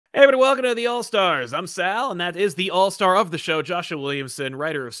everybody, welcome to the All-Stars. I'm Sal, and that is the All-Star of the show, Joshua Williamson,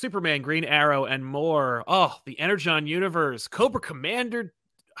 writer of Superman, Green Arrow, and more. Oh, the Energon universe, Cobra Commander.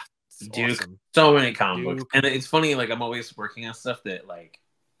 Duke, awesome. so many comic books. And it's funny, like, I'm always working on stuff that, like,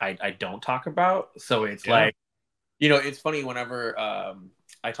 I don't talk about. So it's like, you know, it's funny whenever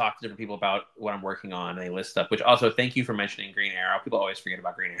I talk to different people about what I'm working on and they list stuff, which also, thank you for mentioning Green Arrow. People always forget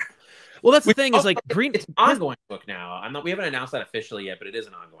about Green Arrow. Well, that's the thing is, like, it's an ongoing book now. We haven't announced that officially yet, but it is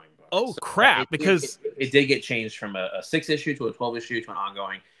an ongoing book. Oh, so crap, because it did get changed from a 6-issue to a 12-issue to an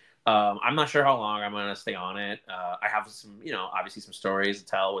ongoing. I'm not sure how long I'm going to stay on it. I have some, you know, obviously some stories to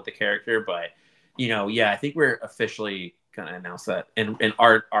tell with the character, but, you know, yeah, I think we're officially going to announce that in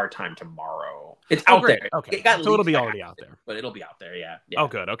our time tomorrow. It's out there. Okay, so it'll be already out there. But it'll be out there, yeah. Oh,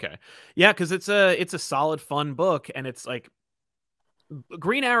 good, okay. Yeah, because it's a solid, fun book, and it's like,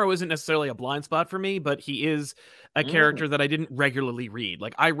 Green Arrow isn't necessarily a blind spot for me, but he is a character that I didn't regularly read.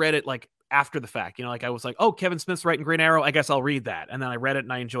 Like, I read it, like, after the fact, you know, like I was like, oh, Kevin Smith's writing Green Arrow, I guess I'll read that. And then I read it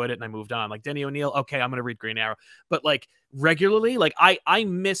and I enjoyed it and I moved on. Like Denny O'Neil, okay, I'm going to read Green Arrow. But like regularly, like I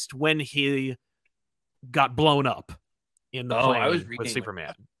missed when he got blown up in the plane I was reading with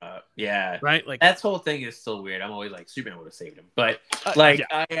Superman. Yeah. Right? Like that whole thing is still weird. I'm always like, Superman would have saved him. But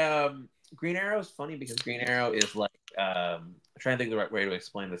Green Arrow is funny because Green Arrow is like I'm trying to think of the right way to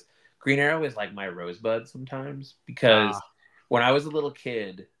explain this. Green Arrow is like my rosebud sometimes because when I was a little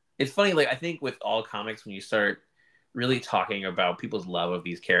kid, it's funny, like I think with all comics, when you start really talking about people's love of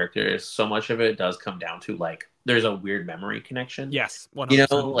these characters, so much of it does come down to like there's a weird memory connection. Yes, 100%. You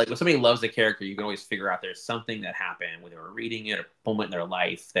know, like when somebody loves a character, you can always figure out there's something that happened when they were reading it, or a moment in their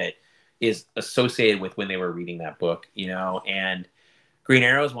life that is associated with when they were reading that book. You know, and Green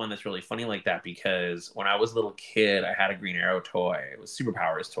Arrow is one that's really funny like that because when I was a little kid, I had a Green Arrow toy. It was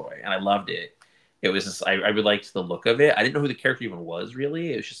Superpowers toy, and I loved it. It was just, I really liked the look of it. I didn't know who the character even was,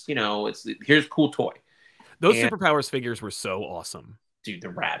 really. It was just, you know, here's a cool toy. Those Superpowers figures were so awesome. Dude,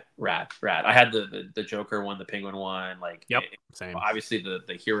 they're rad. I had the Joker one, the Penguin one, like, same. Obviously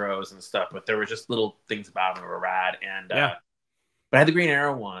the heroes and stuff, but there were just little things about them that were rad. And but I had the Green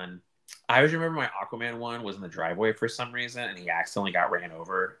Arrow one. I always remember my Aquaman one was in the driveway for some reason, and he accidentally got ran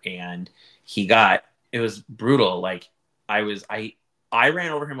over, and it was brutal. Like I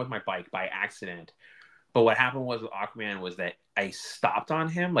ran over him with my bike by accident. But what happened was with Aquaman was that I stopped on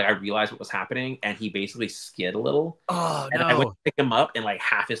him. Like I realized what was happening, and he basically skid a little. Oh, and I went to pick him up, and like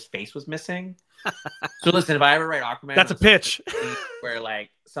half his face was missing. So listen, if I ever write Aquaman, that's a pitch where like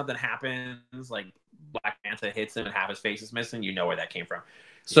something happens, like Black Manta hits him and half his face is missing, you know where that came from.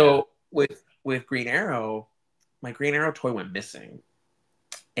 So with Green Arrow, my Green Arrow toy went missing.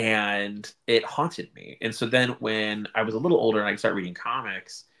 And it haunted me. And so then when I was a little older and I started reading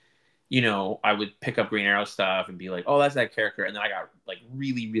comics, you know, I would pick up Green Arrow stuff and be like, oh, that's that character. And then I got like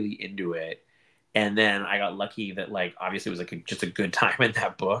really, really into it. And then I got lucky that like, obviously it was like just a good time in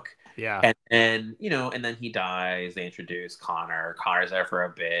that book. Yeah. And then, you know, and then he dies. They introduce Connor. Connor's there for a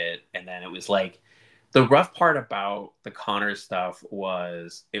bit. And then it was like, the rough part about the Connor stuff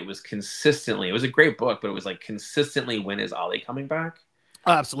was it was a great book, but it was like consistently, when is Ollie coming back?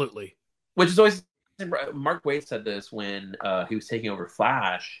 Absolutely. Which is always, Mark Waid said this when he was taking over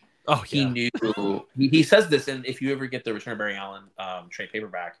Flash. Oh, yeah. He knew, he says this, and if you ever get the Return of Barry Allen trade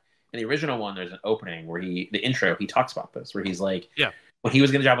paperback, in the original one, there's an opening where the intro, he talks about this, where he's like, when he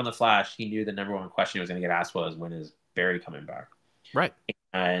was going to job on the Flash, he knew the number one question he was going to get asked was, when is Barry coming back? Right.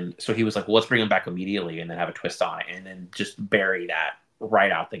 And so he was like, well, let's bring him back immediately and then have a twist on it and then just bury that right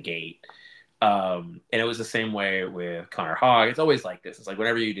out the gate. And it was the same way with Connor Hogg. It's always like this. It's like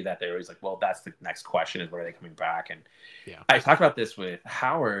whenever you do that, they're always like, well, that's the next question is, when are they coming back? And I talked about this with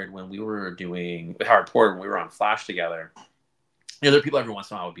Howard when we were with Howard Porter, when we were on Flash together. You know, there are people every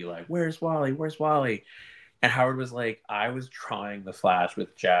once in a while would be like, where's Wally? Where's Wally? And Howard was like, I was trying the Flash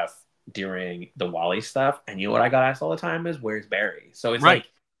with Jeff during the Wally stuff. And you know what I got asked all the time is, where's Barry? So it's like,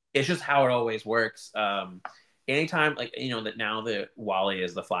 it's just how it always works. Anytime, like, you know, that now that Wally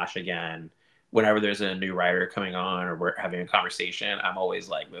is the Flash again, whenever there's a new writer coming on or we're having a conversation, I'm always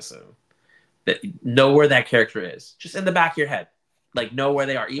like, listen, know where that character is. Just in the back of your head. Like, know where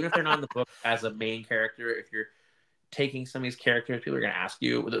they are. Even if they're not in the book as a main character, if you're taking some of these characters, people are going to ask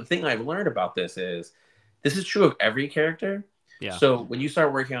you. The thing I've learned about this is true of every character. Yeah. So when you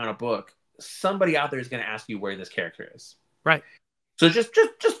start working on a book, somebody out there is going to ask you where this character is. Right. So just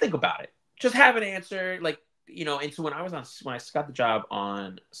think about it. Just have an answer. Like, you know, and so when I got the job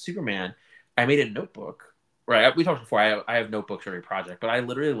on Superman, I made a notebook, right? We talked before. I have notebooks for every project, but I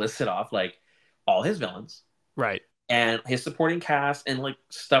literally listed off like all his villains, right, and his supporting cast, and like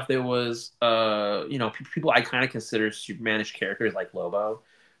stuff that was, you know, people I kind of consider Supermanish characters like Lobo,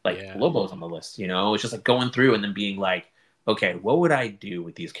 like Lobo's on the list. You know, it's just like going through and then being like, okay, what would I do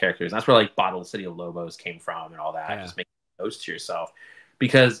with these characters? And that's where like Bottle City of Lobos came from and all that. Just making those to yourself,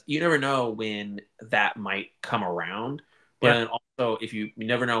 because you never know when that might come around. But then also, if you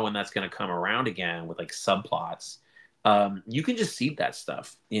never know when that's going to come around again with like subplots, you can just seed that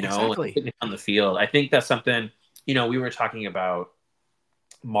stuff, you know, on the field. I think that's something, you know, we were talking about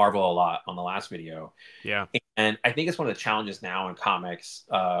Marvel a lot on the last video. Yeah. And I think it's one of the challenges now in comics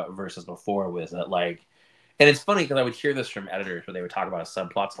versus before was that like, and it's funny because I would hear this from editors where they would talk about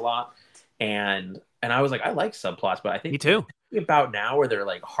subplots a lot. And I was like, I like subplots, but I think me too. About now where they're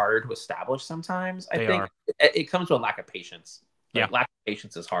like harder to establish sometimes. I think it comes to a lack of patience. Like lack of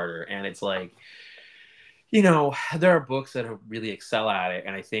patience is harder. And it's like, you know, there are books that really excel at it.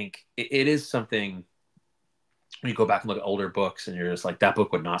 And I think it is something when you go back and look at older books and you're just like, that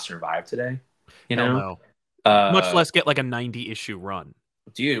book would not survive today. You know? Much less get like a 90 issue run.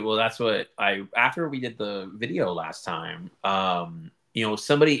 Dude, well, that's what after we did the video last time, you know,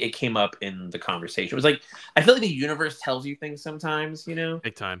 it came up in the conversation. It was like, I feel like the universe tells you things sometimes, you know?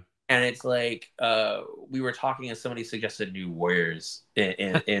 Big time. And it's like, we were talking and somebody suggested New Warriors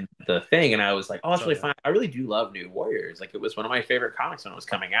in the thing. And I was like, oh, that's really fun. I really do love New Warriors. Like, it was one of my favorite comics when it was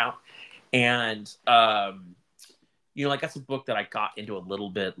coming out. And, you know, like that's a book that I got into a little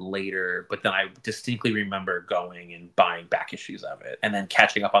bit later, but then I distinctly remember going and buying back issues of it and then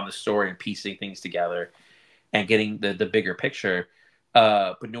catching up on the story and piecing things together and getting the bigger picture.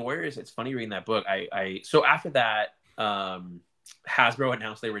 But New Warriors, it's funny reading that book. So after that, Hasbro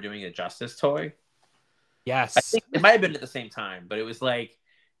announced they were doing a Justice toy. Yes. I think it might have been at the same time, but it was like,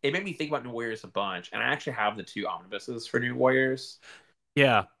 it made me think about New Warriors a bunch. And I actually have the 2 omnibuses for New Warriors.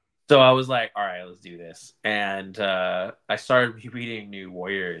 Yeah. So I was like, all right, let's do this. And I started reading New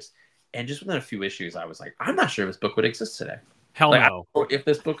Warriors. And just within a few issues, I was like, I'm not sure if this book would exist today. Hell like, no. I don't know if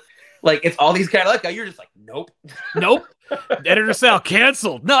this book, like, it's all these kind of, like, you're just like, nope. Nope. Editor Sal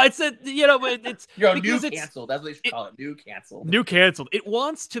canceled. No, it's a, you know, it's new canceled. That's what they should call it. New canceled. New canceled. It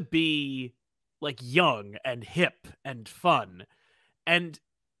wants to be like young and hip and fun, and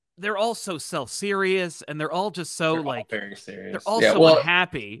they're all so self-serious, and they're all just so like very serious. They're all so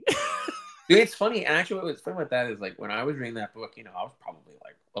unhappy. Dude, it's funny. And actually, what's funny with that is like when I was reading that book, you know, I was probably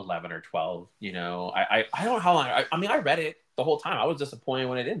like 11 or 12. You know, I don't know how long. I mean, I read it the whole time. I was disappointed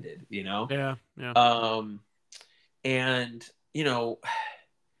when it ended. You know. Yeah. And you know,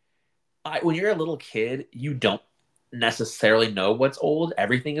 when you're a little kid, you don't necessarily know what's old.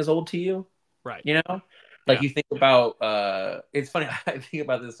 Everything is old to you, right? You know, like you think about. It's funny. I think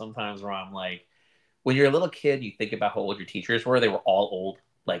about this sometimes where I'm like, when you're a little kid, you think about how old your teachers were. They were all old,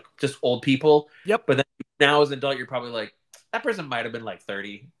 like just old people. Yep. But then now as an adult, you're probably like, that person might have been like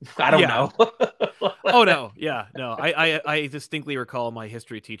 30. I don't know. Oh no, yeah, no. I distinctly recall my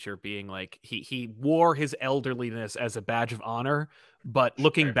history teacher being like, he wore his elderliness as a badge of honor, but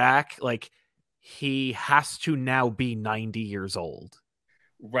looking back, like he has to now be 90 years old.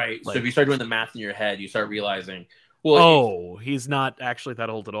 Right. Like, so if you start doing the math in your head, you start realizing, well, oh, he's not actually that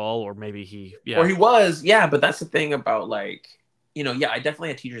old at all, or maybe he, or he was, yeah. But that's the thing about like, you know, yeah, I definitely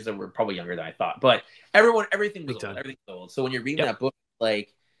had teachers that were probably younger than I thought, but everything was old. Everything was old. So when you're reading that book,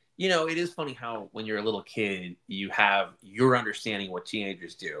 like, you know, it is funny how when you're a little kid, you have your understanding what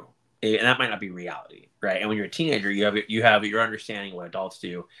teenagers do, and that might not be reality, right? And when you're a teenager, you have your understanding what adults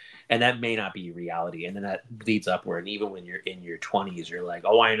do, and that may not be reality. And then that leads upward. And even when you're in your 20s, you're like,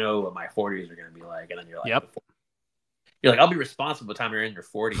 oh, I know what my 40s are going to be like, and then you're like, you're like, I'll be responsible by the time you're in your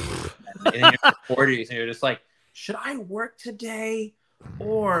 40s, and in your 40s, and you're just like, should I work today?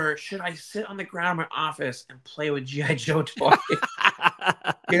 Or should I sit on the ground in my office and play with G.I. Joe toys?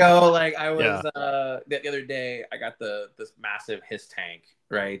 You know, like I was the other day, I got this massive Hiss tank,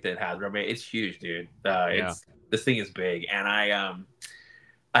 right? That has rubber. It's huge, dude. This thing is big, and I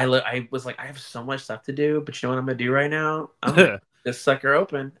was like, I have so much stuff to do, but you know what I'm gonna do right now? I'm gonna this sucker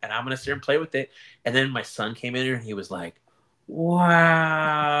open, and I'm gonna sit and play with it. And then my son came in here, and he was like,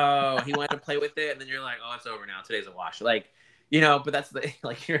 wow, he wanted to play with it, and then you're like, oh, it's over now. Today's a wash, like. You know, but that's the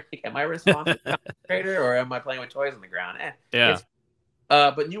like. You're like, am I responsible creator or am I playing with toys on the ground? Yeah.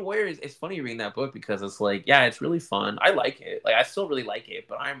 But New Warriors, it's funny reading that book because it's like, yeah, it's really fun. I like it. Like, I still really like it,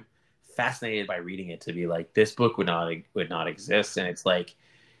 but I'm fascinated by reading it to be like, this book would not exist. And it's like,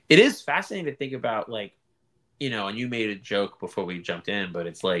 it is fascinating to think about, like, you know. And you made a joke before we jumped in, but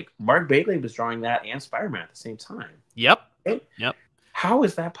it's like Mark Bagley was drawing that and Spider-Man at the same time. Yep. Right? Yep. How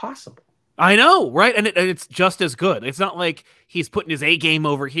is that possible? I know, right? And it's just as good. It's not like he's putting his A game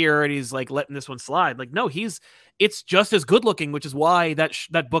over here and he's like letting this one slide. Like, no, it's just as good looking, which is why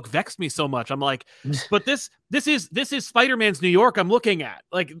that book vexed me so much. I'm like, but this is Spider-Man's New York I'm looking at.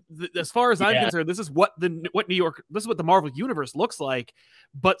 Like, as far as I'm concerned, this is what New York, this is what the Marvel universe looks like.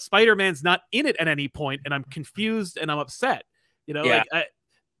 But Spider-Man's not in it at any point, and I'm confused and I'm upset. You know, like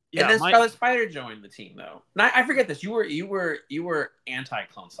and then Scarlet Spider joined the team, though. And I forget this. You were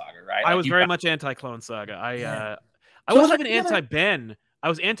anti-Clone Saga, right? I was very much anti-Clone Saga. I wasn't even anti-Ben. I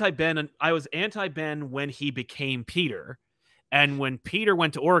was anti-Ben, and I was anti-Ben when he became Peter. And when Peter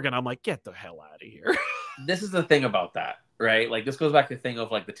went to Oregon, I'm like, get the hell out of here. This is the thing about that, right? Like, this goes back to the thing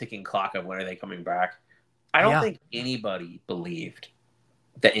of like the ticking clock of when are they coming back. I don't think anybody believed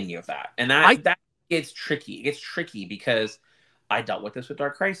that any of that, and that gets tricky. It gets tricky because I dealt with this with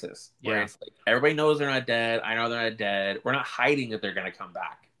Dark Crisis, where it's like everybody knows they're not dead. I know they're not dead. We're not hiding that they're going to come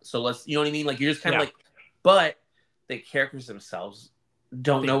back. So let's, you know what I mean? Like, you're just kind of like, but the characters themselves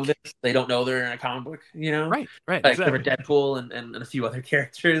don't know this. They don't know they're in a comic book, you know? Right. Like, exactly. Deadpool and a few other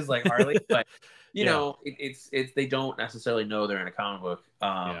characters like Harley, but you know, it's they don't necessarily know they're in a comic book.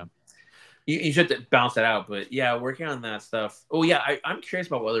 You should balance that out, but working on that stuff. Oh yeah, I'm curious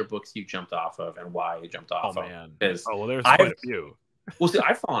about what other books you jumped off of and why you jumped off of. Man. There's quite a few. Well, see,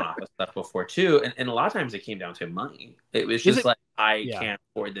 I've fallen off of stuff before too, and a lot of times it came down to money. It was just like I can't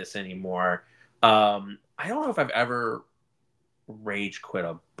afford this anymore. I don't know if I've ever rage quit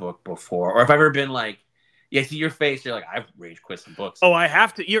a book before, or if I've ever been like, see your face, you're like, I've rage quit some books. Oh, I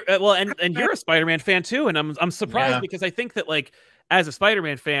have to. You're well, and you're a Spider-Man fan too, and I'm surprised because I think that, like, as a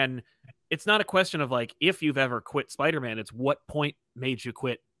Spider-Man fan, it's not a question of like if you've ever quit Spider-Man, it's what point made you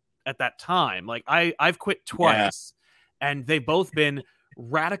quit at that time. Like, I've quit twice, and they've both been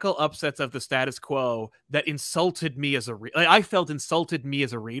radical upsets of the status quo that insulted me as I felt insulted me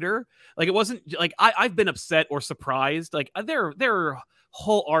as a reader. Like, it wasn't like I've been upset or surprised. Like, there are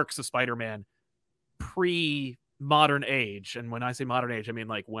whole arcs of Spider-Man pre-modern age, and when I say modern age, I mean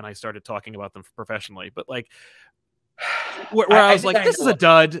like when I started talking about them professionally. But like, where I was like, this is a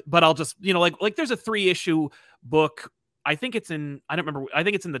dud, but I'll just, you know, like there's a 3-issue book. I think it's in, I don't remember. I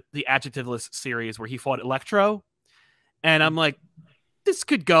think it's in the Adjectiveless series where he fought Electro. And I'm like, this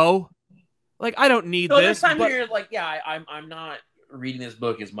could go. Like, I don't need this. There's times where you're like, I'm not reading this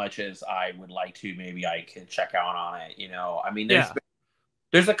book as much as I would like to. Maybe I could check out on it. You know, I mean,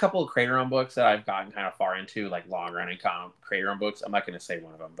 there's a couple of Creator Run books that I've gotten kind of far into, like long-running Creator Run books. I'm not going to say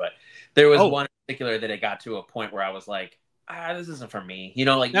one of them, but there was one in particular that it got to a point where I was like, this isn't for me. You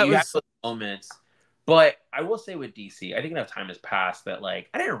know, like, you have those moments. But I will say with DC, I think enough time has passed that, like,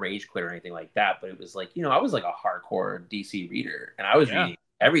 I didn't rage quit or anything like that, but it was like, you know, I was like a hardcore DC reader, and I was reading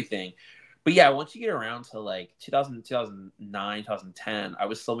everything. But once you get around to like 2009, 2010, I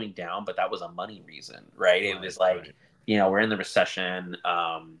was slimming down, but that was a money reason, right? It was like, you know, we're in the recession.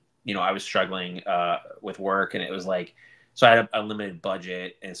 You know, I was struggling with work, and it was like, so I had a limited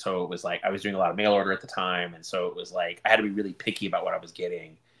budget, and so it was like I was doing a lot of mail order at the time, and so it was like I had to be really picky about what I was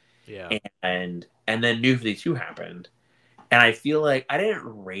getting. And then New 52 happened, and I feel like I didn't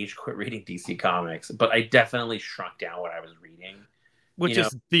rage quit reading DC Comics, but I definitely shrunk down what I was reading, which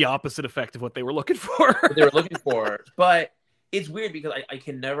is the opposite effect of what they were looking for. But it's weird because I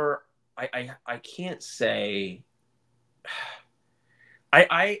can never, I can't say.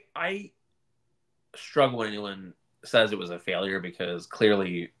 I struggle when anyone says it was a failure, because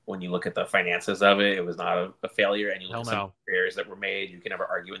clearly when you look at the finances of it, it was not a failure, and you look at some errors that were made, you can never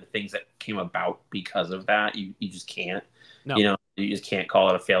argue, and the things that came about because of that, you just can't. You know, you just can't call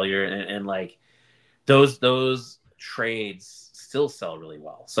it a failure, and like those trades still sell really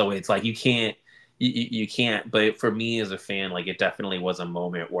well, so it's like you can't. But for me as a fan, like, it definitely was a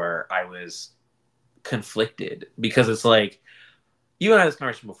moment where I was conflicted, because it's like, you and I had this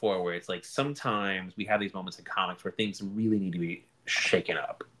conversation before where it's like sometimes we have these moments in comics where things really need to be shaken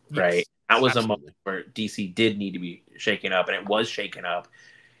up, right? That was a moment where DC did need to be shaken up, and it was shaken up.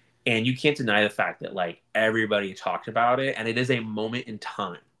 And you can't deny the fact that, like, everybody talked about it, and it is a moment in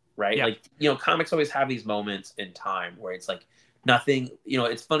time, right? Like, you know, comics always have these moments in time where it's like nothing, you know,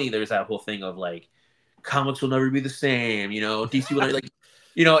 it's funny, there's that whole thing of like, comics will never be the same, you know, DC will never, like,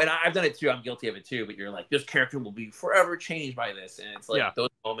 you know, and I've done it too. I'm guilty of it too. But you're like, this character will be forever changed by this. And it's like those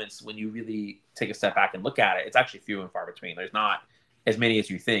moments when you really take a step back and look at it, it's actually few and far between. There's not as many as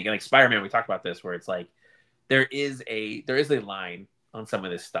you think. And like Spider-Man, we talked about this, where it's like there is a line on some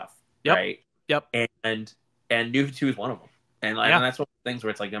of this stuff, right? And New 52 is one of them. And like, and that's one of the things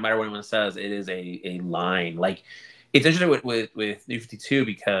where it's like, no matter what anyone says, it is a line. Like, it's interesting with New 52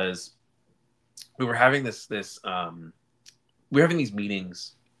 because we were having we were having these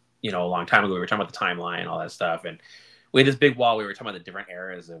meetings you know, a long time ago. We were talking about the timeline and all that stuff, and we had this big wall. We were talking about the different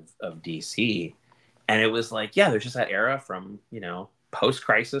eras of DC, and it was like, yeah, there's just that era from, you know, post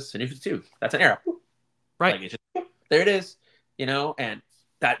Crisis to New 52. That's an era, Right? like, it's just, there it is, you know, and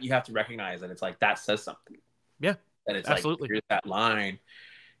that you have to recognize that it's like that says something. Yeah, that it's absolutely. like here's that line,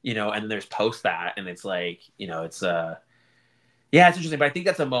 you know, and then there's post that, and it's like, you know, it's yeah, it's interesting. But I think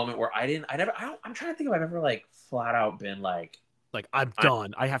that's a moment where I'm trying to think if I've ever like flat out been like I'm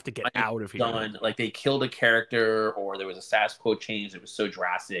done. I have to get out of here. Done. Like they killed a character, or there was a status quo change that was so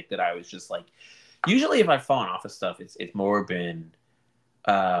drastic that I was just like. Usually, if I've fallen off of stuff, it's more been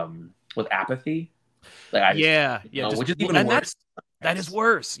with apathy. Like I just, you know, which is even worse. That is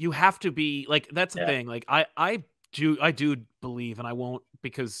worse. You have to be like, that's the thing. Like I do believe, and I won't,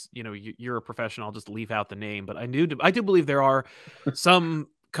 because, you know, you're a professional, I'll just leave out the name, but I do believe there are some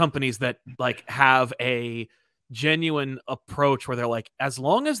companies that like have a genuine approach where they're like, as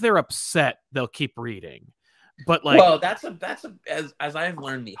long as they're upset, they'll keep reading. But like, well, that's as I've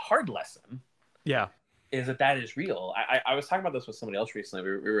learned the hard lesson. Yeah. Is that is real. I was talking about this with somebody else recently.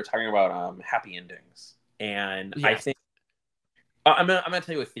 We were talking about happy endings, and yes. I think I'm gonna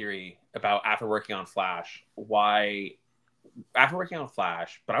tell you a theory about after working on Flash. Why after working on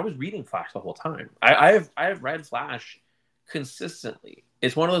Flash, but I was reading Flash the whole time. I have read Flash consistently.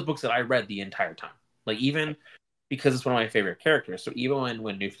 It's one of those books that I read the entire time. Like, even because it's one of my favorite characters. So even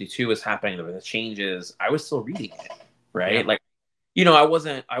when New 52 was happening, there were the changes, I was still reading it, right? Yeah. Like, you know, I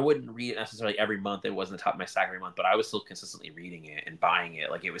wouldn't read it necessarily every month. It wasn't the top of my stack every month, but I was still consistently reading it and buying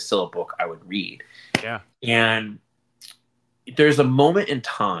it. Like, it was still a book I would read. Yeah. And there's a moment in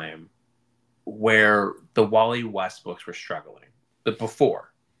time where the Wally West books were struggling, but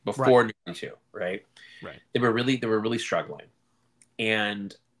before right. New 52, right? Right. They were really struggling.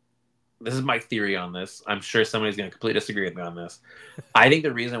 And this is my theory on this. I'm sure somebody's going to completely disagree with me on this. I think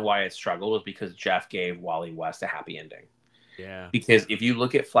the reason why it struggled was because Jeff gave Wally West a happy ending. Yeah. Because if you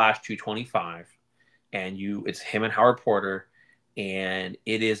look at Flash 225, and it's him and Howard Porter, and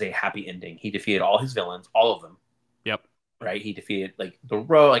it is a happy ending. He defeated all his villains, all of them. Yep. Right? He defeated like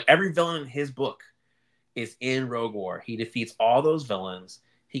like every villain in his book is in Rogue War. He defeats all those villains.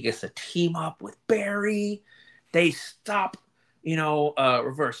 He gets to team up with Barry. They stop, you know,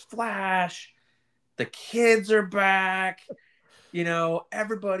 Reverse Flash. The kids are back. You know,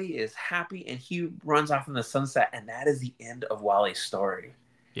 everybody is happy, and he runs off in the sunset, and that is the end of Wally's story.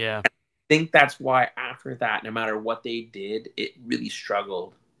 Yeah. And I think that's why after that, no matter what they did, it really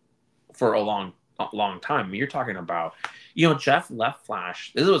struggled for a long time. I mean, you're talking about, you know, Jeff left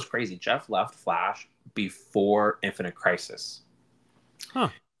Flash. This was crazy. Jeff left Flash before Infinite Crisis. Huh.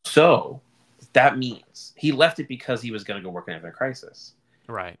 So that means he left it because he was going to go work on Infinite Crisis.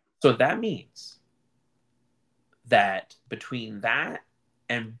 Right. So that means that between that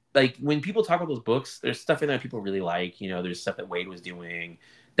and, like, when people talk about those books, there's stuff in there people really like. You know, there's stuff that Wade was doing.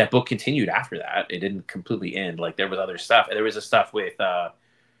 That book continued after that. It didn't completely end. Like, there was other stuff. There was a stuff with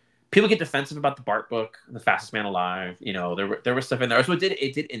people get defensive about the Bart book, The Fastest Man Alive. You know, there was stuff in there. So it did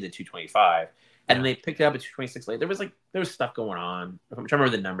end at 225, and then they picked it up at 226 later. There was stuff going on. I'm trying to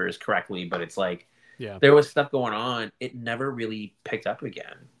remember the numbers correctly, but it's like, yeah, there was stuff going on. It never really picked up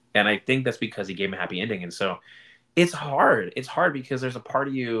again, and I think that's because he gave him a happy ending. And so it's hard. It's hard because there's a part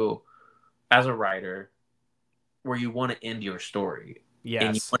of you as a writer where you want to end your story. Yes.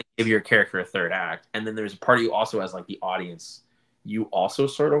 And you want to give your character a third act. And then there's a part of you also as, like, the audience. You also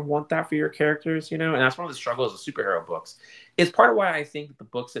sort of want that for your characters, you know? And that's one of the struggles of superhero books. It's part of why I think the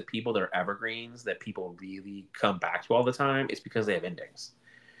books that are evergreens, that people really come back to all the time, is because they have endings.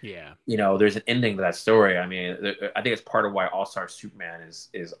 Yeah. You know, there's an ending to that story. I mean, I think it's part of why All-Star Superman is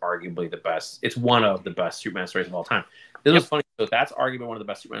arguably the best. It's one of the best Superman stories of all time. This was funny. So that's arguably one of the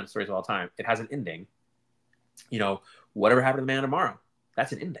best Superman stories of all time. It has an ending. You know, whatever happened to the Man tomorrow,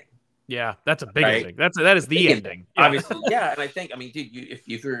 that's an ending. Yeah, that's a big ending. That is the ending. Obviously, yeah. And I think, I mean, dude, if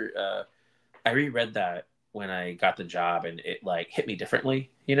you're, I reread that when I got the job, and it, like, hit me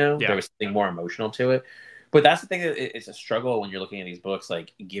differently. You know, there was something more emotional to it. But that's the thing, that it's a struggle when you're looking at these books,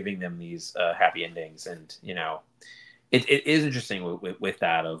 like, giving them these happy endings. And, you know, it is interesting with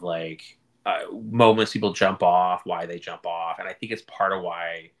that, of, like, moments people jump off, why they jump off. And I think it's part of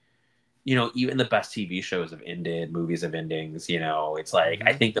why, you know, even the best TV shows have ended, movies have endings. You know, it's like,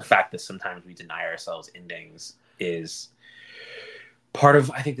 I think the fact that sometimes we deny ourselves endings is part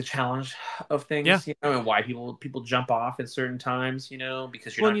of, I think, the challenge of things, you know, and why people jump off at certain times, you know,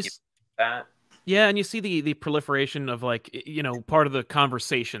 because you're not getting that. Yeah, and you see the proliferation of, like, you know, part of the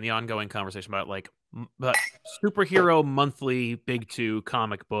conversation, the ongoing conversation about, like, superhero monthly big two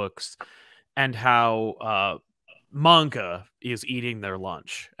comic books, and how manga is eating their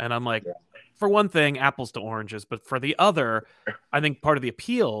lunch. And I'm like, for one thing, apples to oranges, but for the other, I think part of the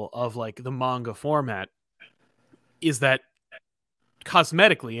appeal of like the manga format is that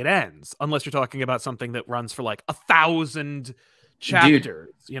cosmetically it ends, unless you're talking about something that runs for like 1,000 chapters.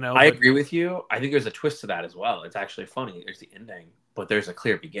 Dude, I agree with you. I think there's a twist to that as well. It's actually funny. There's the ending, but there's a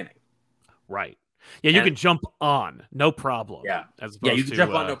clear beginning. Right. Yeah, you can jump on, no problem. Yeah. As yeah, you can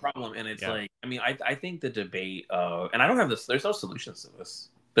jump on, no problem. And it's like, I mean, I think the debate and I don't have this, there's no solutions to this.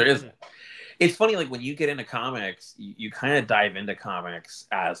 There isn't. It's funny, like when you get into comics, you kind of dive into comics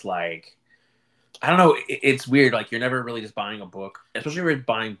as like, I don't know, it's weird. Like you're never really just buying a book, especially when you're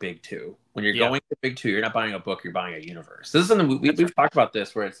buying big two. When you're going to big two, you're not buying a book, you're buying a universe. This is something we've talked about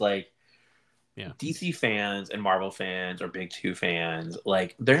this, where it's like, DC fans and Marvel fans or big two fans,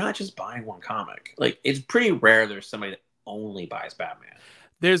 like they're not just buying one comic. Like it's pretty rare there's somebody that only buys Batman.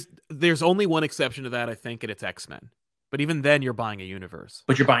 There's only one exception to that, I think, and it's X-Men. But even then, you're buying a universe.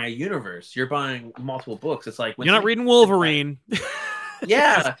 But you're buying a universe. You're buying multiple books. It's like when you're not reading Wolverine.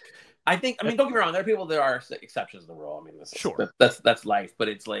 Yeah. I mean, don't get me wrong. There are people, there are exceptions to the rule. I mean, that's life. But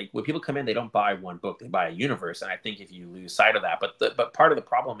it's like when people come in, they don't buy one book; they buy a universe. And I think if you lose sight of that, but part of the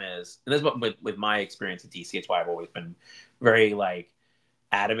problem is, and this is what with my experience at DC, it's why I've always been very like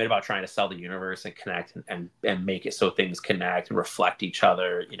adamant about trying to sell the universe and connect and make it so things connect and reflect each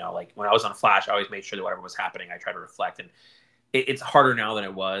other. You know, like when I was on Flash, I always made sure that whatever was happening, I tried to reflect. And it's harder now than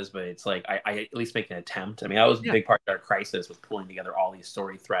it was, but it's like I at least make an attempt. I mean, that was a big part of our Crisis, was pulling together all these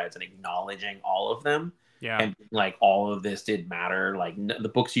story threads and acknowledging all of them. Yeah, and like all of this did matter. Like the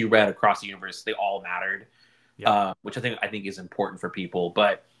books you read across the universe, they all mattered, which I think is important for people.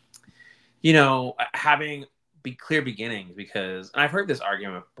 But you know, having clear beginnings, because and I've heard this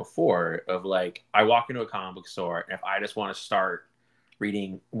argument before of like, I walk into a comic book store and if I just want to start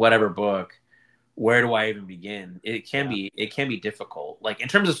reading whatever book, where do I even begin? It can be difficult. Like in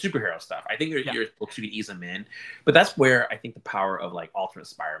terms of superhero stuff, I think your books you can ease them in, but that's where I think the power of like Ultimate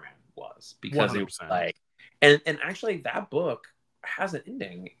Spider-Man was, because 100%. It was like, and actually that book has an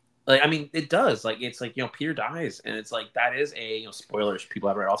ending. Like, I mean, it does. Like, it's like, you know, Peter dies, and it's like that is a, you know, spoilers. People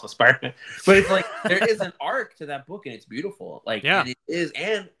have read Ultimate Spider-Man, but it's like there is an arc to that book, and it's beautiful. Like, and it is,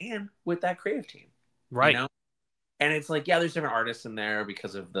 and with that creative team, right? You know? And it's like, there's different artists in there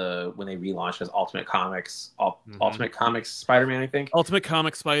because of when they relaunched as Ultimate Comics, Ultimate Comics Spider-Man, I think. Ultimate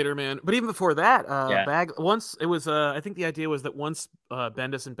Comics Spider-Man. But even before that, once it was, I think the idea was that once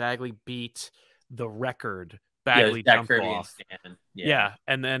Bendis and Bagley beat the record, Bagley jumped Kirby off.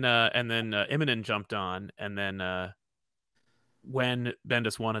 And then Immonen jumped on, and then when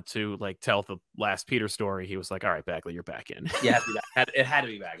Bendis wanted to like tell the last Peter story, he was like, "All right, Bagley, you're back in." It had to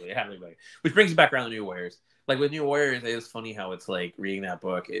be Bagley. Which brings us back around the New Warriors. Like with New Warriors, it is funny how it's like reading that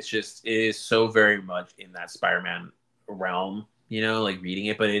book. It is so very much in that Spider-Man realm, you know, like reading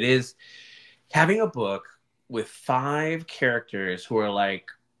it. But it is having a book with 5 characters who are like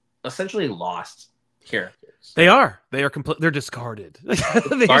essentially lost characters. They're complete. They're discarded.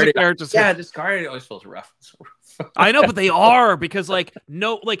 Discarded. Discarded always feels rough. I know, but they are, because like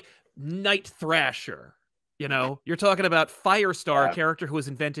Night Thrasher. You know, you're talking about Firestar, a character who was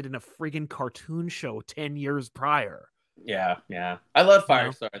invented in a friggin' cartoon show 10 years prior. Yeah. I love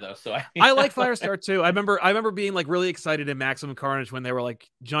Firestar though, so I like Firestar too. I remember being like really excited in Maximum Carnage when they were like,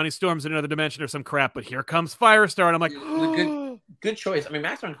 Johnny Storm's in another dimension or some crap, but here comes Firestar, and I'm like, good choice. I mean,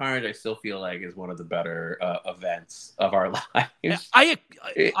 Maximum Carnage, I still feel like is one of the better events of our lives. I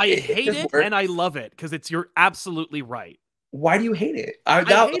hate it and I love it, because you're absolutely right. Why do you hate it? I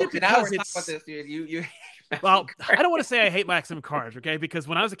hate it because it's... about this, dude. You well, I don't want to say I hate Maximum Carnage, okay? Because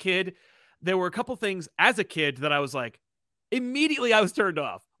when I was a kid, there were a couple things as a kid that I was like, immediately I was turned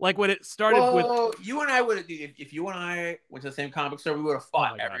off. Like when it started with... you and I would have... If you and I went to the same comic store, we would have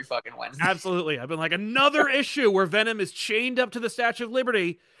fought every fucking Wednesday. Absolutely. I've been like, another issue where Venom is chained up to the Statue of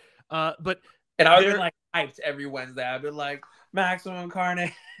Liberty. And I would have been like hyped every Wednesday. I've been like, Maximum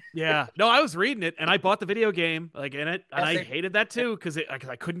Carnage. Yeah. No, I was reading it, and I bought the video game like in it, and I hated that too, because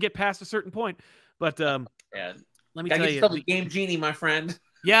I couldn't get past a certain point. But let me tell you, the Game Genie, my friend.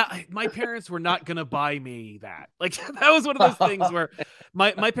 Yeah, my parents were not gonna buy me that. Like that was one of those things where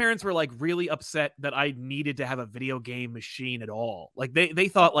my parents were like really upset that I needed to have a video game machine at all. Like they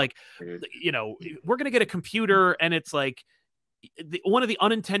thought like, you know, we're gonna get a computer, and it's like one of the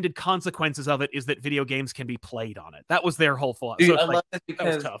unintended consequences of it is that video games can be played on it. That was their whole philosophy. Dude, I love this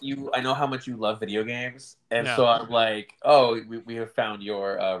because I know how much you love video games, and so I'm like, oh, we have found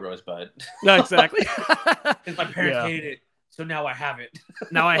your Rosebud. No, exactly. Because my parents hated it, so now I have it.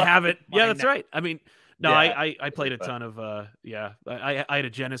 Now I have it. Yeah, that's right. I mean, No, Yeah, I played a ton of yeah. I had a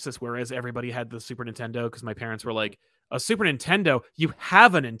Genesis, whereas everybody had the Super Nintendo because my parents were like, a Super Nintendo? You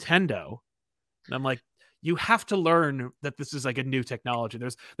have a Nintendo. And I'm like, you have to learn that this is like a new technology.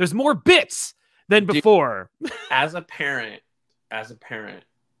 There's more bits than dude, before. as a parent,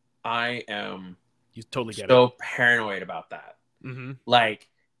 I am You totally get it. so paranoid about that. Mm-hmm. Like,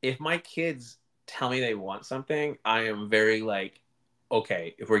 if my kids tell me they want something, I am very like,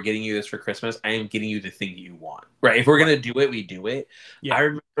 okay, if we're getting you this for Christmas, I am getting you the thing you want. Right? If we're gonna do it, we do it. Yeah. I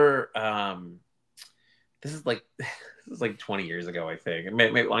remember this is like 20 years ago, I think,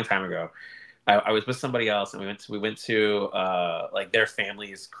 maybe a long time ago. I was with somebody else, and we went to like their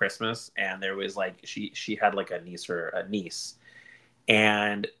family's Christmas, and there was like she had like a niece,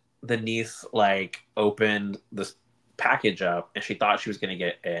 and the niece like opened this package up, and she thought she was gonna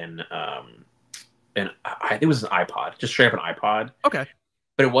get I think it was an iPod, just straight up an iPod. Okay.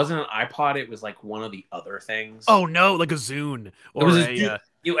 But it wasn't an iPod; it was like one of the other things. Oh no, like a Zune or it was a.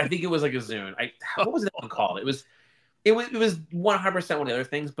 I think it was like a Zune. What was that one called? It was 100% one of the other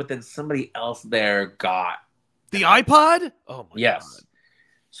things, but then somebody else there got the iPod. Oh my yes. God.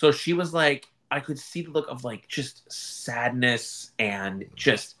 So she was like, I could see the look of like just sadness and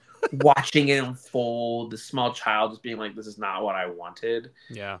just watching it unfold. The small child just being like, "This is not what I wanted."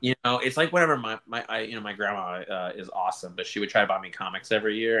 Yeah. You know, it's like whenever my grandma is awesome, but she would try to buy me comics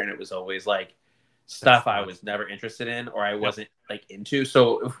every year, and it was always like stuff I was never interested in or I wasn't like into.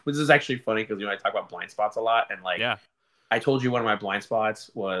 So this is actually funny because I talk about blind spots a lot, and like I told you one of my blind spots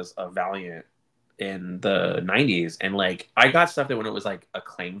was a Valiant in the 90s, and like I got stuff that when it was like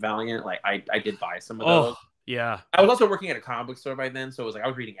Acclaim Valiant, like I did buy some of those. Yeah. I was also working at a comic book store by then, so it was like I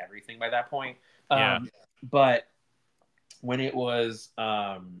was reading everything by that point. But when it was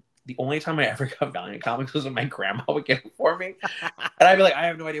the only time I ever got Valiant comics was when my grandma would get it for me. And I'd be like, I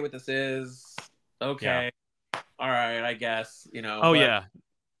have no idea what this is. Okay. All right, I guess, Oh, but,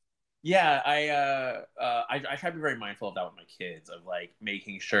 yeah, I try to be very mindful of that with my kids, of like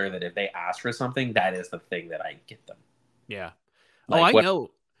making sure that if they ask for something, that is the thing that I get them. Yeah. Like, I know.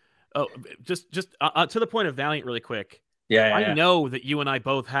 Oh, just to the point of Valiant really quick. I know that you and I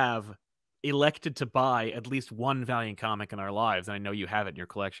both have elected to buy at least one Valiant comic in our lives, and I know you have it in your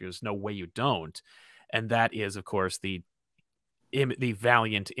collection. There's no way you don't. And that is, of course, the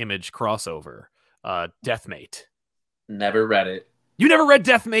Valiant Image crossover, Deathmate. Never read it. You never read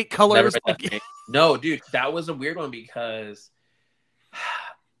Deathmate Colors? No, dude, that was a weird one because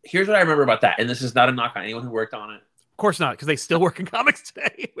here's what I remember about that, and this is not a knock on anyone who worked on it. Of course not, because they still work in comics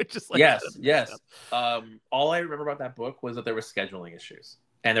today, which is like yes. All I remember about that book was that there were scheduling issues,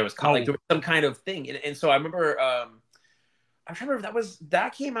 and there was there was some kind of thing, and so I remember. I'm trying to remember if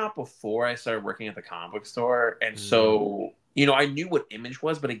that came out before I started working at the comic book store, and so I knew what Image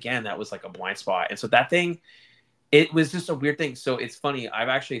was, but again, that was like a blind spot, and so that thing. It was just a weird thing. So it's funny. I've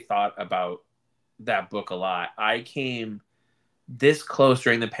actually thought about that book a lot. I came this close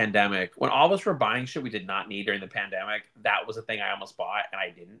during the pandemic when all of us were buying shit we did not need during the pandemic. That was the thing I almost bought, and I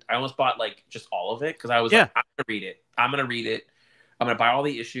didn't. I almost bought like just all of it because I was like, I'm gonna read it. I'm gonna buy all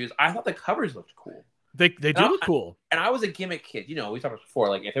the issues. I thought the covers looked cool. They do look cool. And I was a gimmick kid. We talked about before.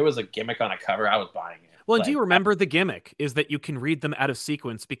 Like if there was a gimmick on a cover, I was buying it. Well, do you remember the gimmick is that you can read them out of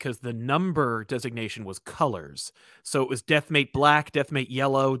sequence because the number designation was colors. So it was Deathmate Black, Deathmate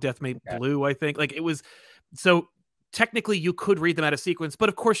Yellow, Deathmate Blue, I think. Like it was, so technically you could read them out of sequence, but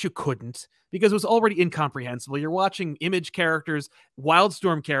of course you couldn't because it was already incomprehensible. You're watching Image characters,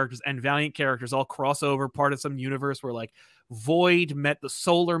 Wildstorm characters, and Valiant characters all cross over part of some universe where like Void met the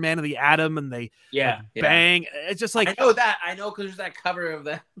Solar Man of the Atom and they bang. It's just like I know because there's that cover of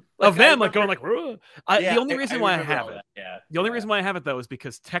them. Going like the only reason why I have it. The only reason why I have it though is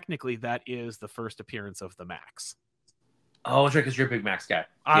because technically that is the first appearance of the Max. Oh, that's right, because you're a big Max guy.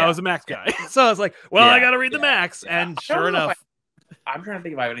 I was a Max guy. So I was like, well, I got to read the Max. And sure enough. I'm trying to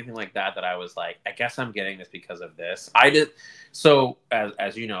think about anything like that I was like, I guess I'm getting this because of this. I did. So,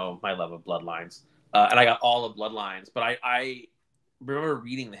 as you know, my love of Bloodlines. And I got all of Bloodlines. But I remember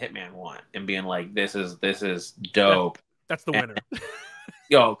reading the Hitman one and being like, this is dope. That's the winner.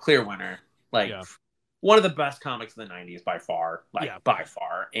 Clear winner. Like, one of the best comics of the 90s by far. By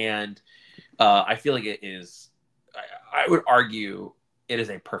far. And I feel like it is... I would argue it is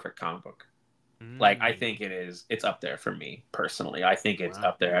a perfect comic book. Like, I think it's up there for me personally. I think it's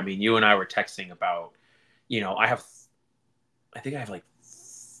up there. I mean, you and I were texting about, I think I have like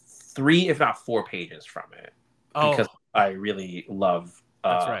 3, if not 4 pages from it because I really love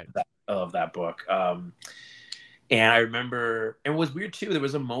that book. And I remember, and it was weird too. There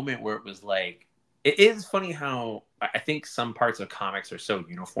was a moment where it was like, it is funny how I think some parts of comics are so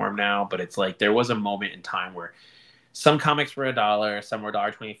uniform now, but it's like there was a moment in time where some comics were $1, some were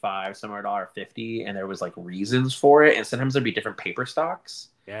 $1.25, some were $1.50, and there was like reasons for it. And sometimes there'd be different paper stocks.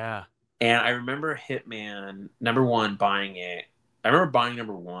 Yeah. And I remember Hitman #1 buying it. I remember buying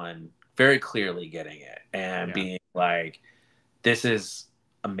 #1, very clearly getting it and being like, this is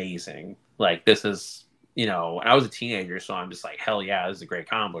amazing. Like, this is, and I was a teenager, so I'm just like, hell yeah, this is a great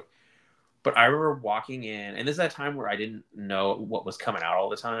comic book. But I remember walking in, and this is that time where I didn't know what was coming out all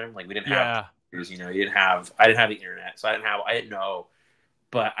the time. Like, we didn't have, I didn't have the internet, so I didn't know.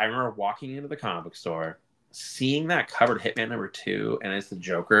 But I remember walking into the comic book store, seeing that covered Hitman #2, and it's the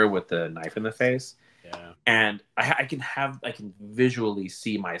Joker with the knife in the face. Yeah. And I can visually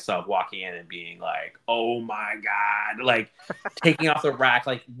see myself walking in and being like, oh my God, like taking off the rack,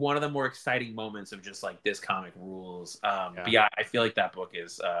 like one of the more exciting moments of just like, this comic rules. But yeah, I feel like that book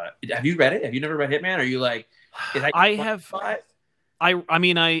is, have you read it? Have you never read Hitman? Are you like, I have, I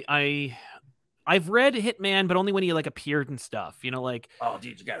mean, I've read Hitman, but only when he like appeared and stuff, like, oh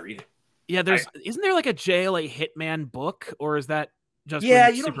dude, you gotta read it. Yeah. Isn't there like a JLA Hitman book, or is that just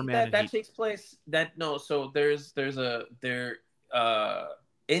Superman that takes place so there's in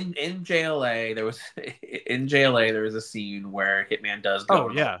JLA there was a scene where Hitman does go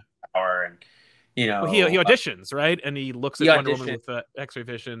to the power, and he auditions, right, and he looks at Wonder Woman with X-ray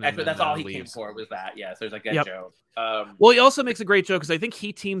vision, and that's all he leaves. came for was that. So there's like that joke. Well, he also makes a great joke because I think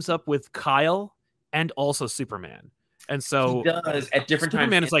he teams up with Kyle and also Superman. And so he does at different times.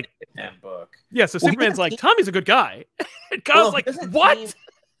 Superman is like, book. Yeah, so Superman's like, Tommy's a good guy. And Kyle's like, what?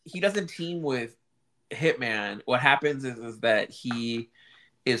 He doesn't team with Hitman. What happens is that he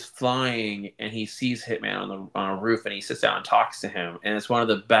is flying and he sees Hitman on a roof, and he sits down and talks to him. And it's one of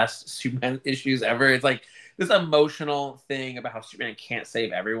the best Superman issues ever. It's like this emotional thing about how Superman can't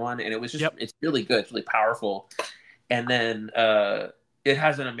save everyone. And it was just, it's really good. It's really powerful. And then, it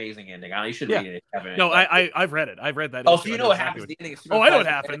has an amazing ending. You should read it. No, I've read it. I've read that. Oh, so you know what happens? The ending is I know what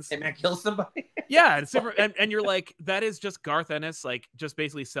happens. And Hitman kills somebody. Yeah, and you're like, that is just Garth Ennis, like, just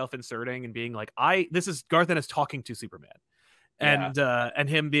basically self-inserting and being like, this is Garth Ennis talking to Superman, and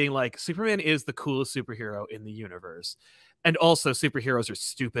him being like, Superman is the coolest superhero in the universe, and also superheroes are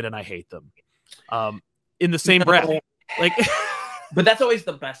stupid and I hate them. In the same breath, like, but that's always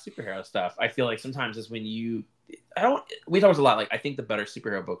the best superhero stuff. I feel like sometimes is when we talk a lot. Like, I think the better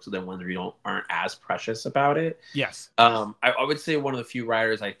superhero books are the ones where you aren't as precious about it. Yes. I would say one of the few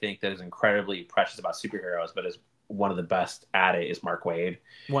writers I think that is incredibly precious about superheroes, but is one of the best at it, is Mark Waid.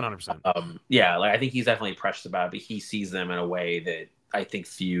 100%. Yeah, like I think he's definitely precious about it, but he sees them in a way that I think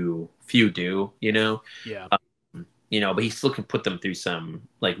few do. Yeah. But he still can put them through some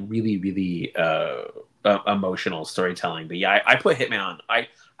like really, really emotional storytelling. But yeah, I put Hitman on. I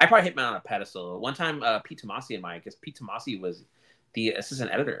probably Hitman on a pedestal. One time, Pete Tomasi and because Pete Tomasi was the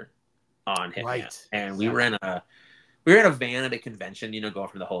assistant editor on Hitman, right? And we were in a van at a convention, going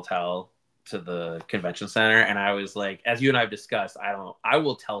from the hotel to the convention center. And I was like, as you and I have discussed, I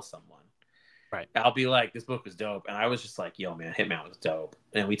will tell someone. Right. I'll be like, this book was dope. And I was just like, yo, man, Hitman was dope.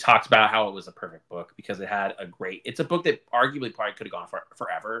 And we talked about how it was a perfect book because it had it's a book that arguably probably could have gone for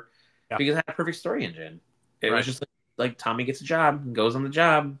forever because it had a perfect story engine. It was just like Tommy gets a job and goes on the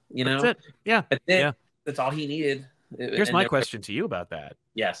job, That's it. Yeah. That's it. Yeah. That's all he needed. Here's my question to you about that.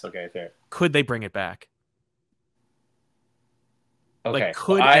 Yes. Okay. Fair. Could they bring it back? Okay. Like,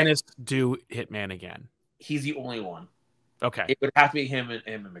 could Ennis do Hitman again? He's the only one. Okay. It would have to be him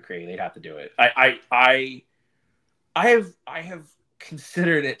and McCree. They'd have to do it. I have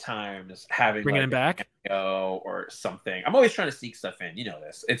considered at times bringing him back or something. I'm always trying to sneak stuff in. You know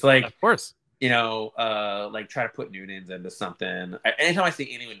this. It's like, of course. Like try to put Noonans into something. Anytime I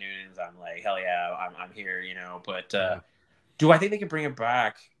see anything with Noonans, I'm like, hell yeah, I'm here. But do I think they can bring it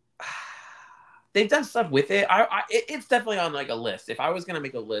back? They've done stuff with it. It's definitely on like a list. If I was gonna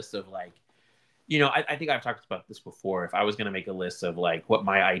make a list of like, I think I've talked about this before. If I was gonna make a list of like what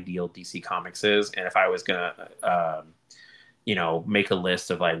my ideal DC Comics is, and if I was gonna, make a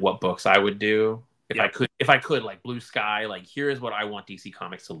list of like what books I would do, if I could, like Blue Sky, like here is what I want DC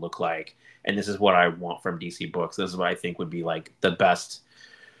Comics to look like, and this is what I want from DC Books. This is what I think would be like the best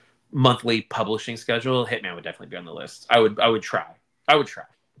monthly publishing schedule. Hitman would definitely be on the list. I would try,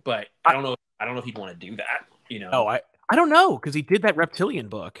 but I don't know if he'd want to do that. No, I don't know, because he did that Reptilian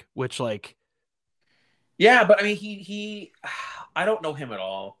book, which like. Yeah, but I mean, he I don't know him at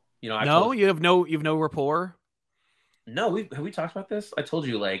all. You have no rapport. No, have we talked about this? I told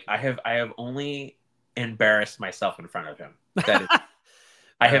you, like, I have only embarrassed myself in front of him. That is,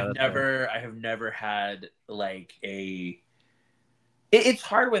 I have never had like a. It's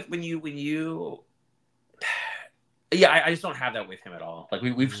hard with when you. Yeah, I just don't have that with him at all. Like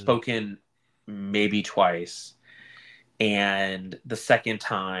we've Mm. spoken maybe twice, and the second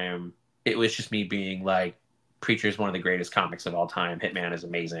time it was just me being like, Preacher is one of the greatest comics of all time. Hitman is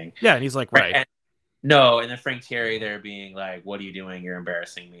amazing. Yeah, and he's like, right. And, no, and then Frank Thierry there being like, what are you doing? You're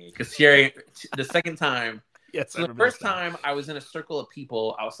embarrassing me. Because Thierry, the second time, Yes, so the first time I was in a circle of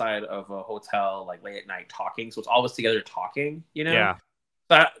people outside of a hotel, like late at night talking. So it's all of us together talking, you know? Yeah.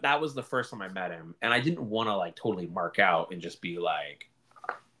 That was the first time I met him. And I didn't want to like totally mark out and just be like,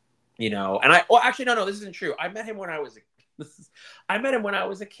 you know, and actually, no, this isn't true. I met him when I was a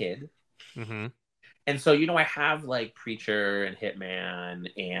kid. Mm-hmm. And so, you know, I have like Preacher and Hitman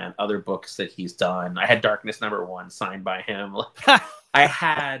and other books that he's done. I had Darkness #1 signed by him. I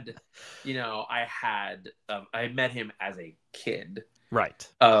had, you know, I met him as a kid, right?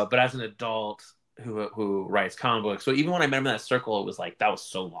 But as an adult who writes comic books, so even when I met him in that circle, it was like that was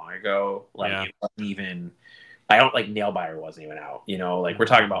so long ago. Like It wasn't even. I don't like Nailbiter wasn't even out. You know, like we're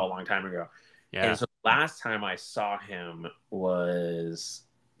talking about a long time ago. Yeah. And so the last time I saw him was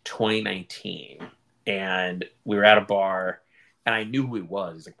 2019, and we were at a bar, and I knew who he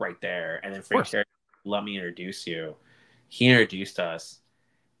was. He's like right there, and then Frank Terry, let me introduce you. He introduced us,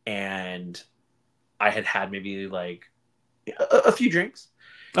 and I had maybe like a few drinks.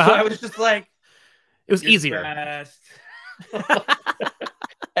 So I was just like, it was easier.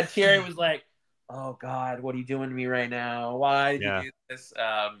 And Thierry was like, oh God, what are you doing to me right now? Why did you do this?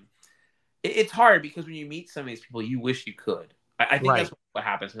 It's hard because when you meet some of these people, you wish you could. I think that's what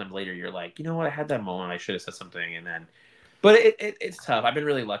happens. And then later you're like, you know what? I had that moment. I should have said something. And then, but it's tough. I've been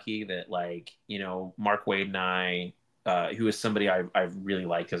really lucky that like, you know, Mark Waid and I, who is somebody I've really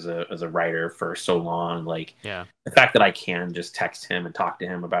liked as a writer for so long. Like the fact that I can just text him and talk to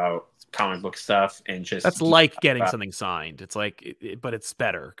him about comic book stuff and just that's like getting something signed. It's like, but it's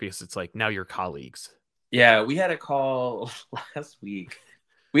better because it's like now you're colleagues. Yeah, we had a call last week.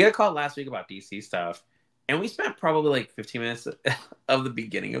 About DC stuff, and we spent probably like 15 minutes of the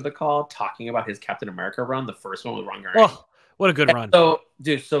beginning of the call talking about his Captain America run, the first one with Ron Garney. Oh, what a good run! So,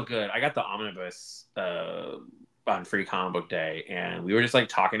 dude, so good. I got the omnibus on Free Comic Book Day, and we were just like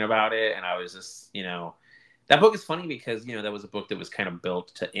talking about it, and I was just, you know, that book is funny because, you know, that was a book that was kind of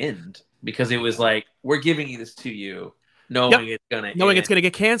built to end because it was like, we're giving you this to you, knowing it's gonna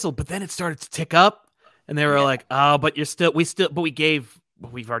get canceled, but then it started to tick up, and they were like, oh, but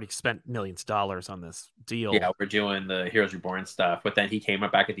we've already spent millions of dollars on this deal. Yeah, we're doing the Heroes Reborn stuff, but then he came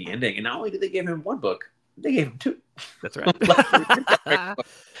up back at the ending, and not only did they give him one book, they gave him two. That's right.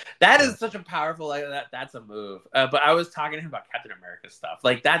 That is such a powerful, like that's a move. But I was talking to him about Captain America stuff.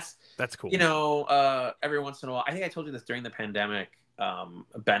 Like that's cool. You know, every once in a while, I think I told you this during the pandemic.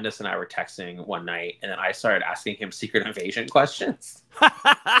 Bendis and I were texting one night, and then I started asking him Secret Invasion questions.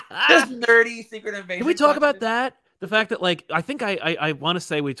 Just nerdy Secret Invasion. Can we talk about that? The fact that, like, I think I want to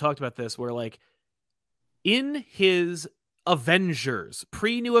say we talked about this, where, like, in his Avengers,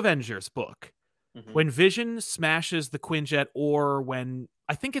 pre-New Avengers book, when Vision smashes the Quinjet, or when,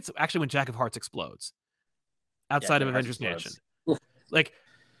 I think it's actually when Jack of Hearts explodes outside of Avengers Mansion. Like,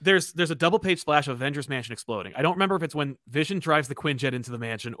 there's a double-page splash of Avengers Mansion exploding. I don't remember if it's when Vision drives the Quinjet into the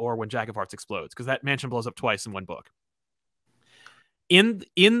mansion or when Jack of Hearts explodes, because that mansion blows up twice in one book. In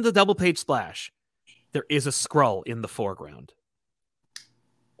the double-page splash, there is a Skrull in the foreground.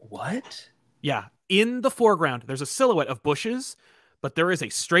 What? Yeah. In the foreground, there's a silhouette of bushes, but there is a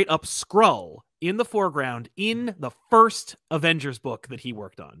straight-up Skrull in the foreground in the first Avengers book that he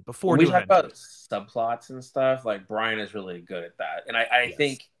worked on before New Avengers. We talk about subplots and stuff. Like, Brian is really good at that. And I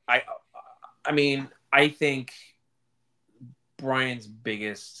think Brian's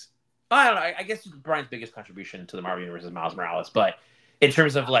biggest... I don't know. I guess Brian's biggest contribution to the Marvel Universe is Miles Morales, but in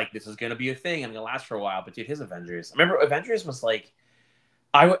terms of, like, this is going to be a thing and going to last for a while. But, dude, his Avengers... I remember Avengers was, like...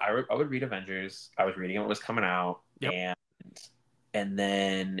 I would read Avengers. I was reading it when it was coming out. Yep. And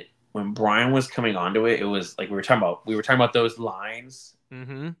then when Brian was coming onto it, it was, like, we were talking about those lines.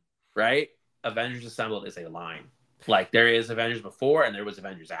 Mm-hmm. Right? Avengers Assembled is a line. Like, there is Avengers before and there was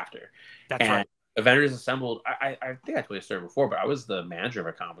Avengers after. That's right. Avengers Assembled... I think I told you a story before, but I was the manager of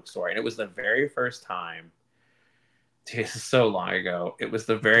a comic book store. And it was the very first time... Dude, this is so long ago. It was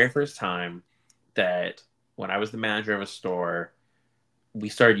the very first time that when I was the manager of a store, we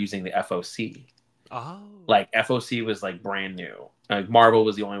started using the FOC. Oh. Like, FOC was, like, brand new. Like, Marvel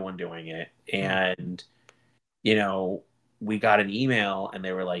was the only one doing it. And, you know, we got an email and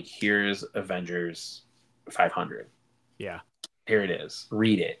they were like, here's Avengers 500. Yeah. Here it is.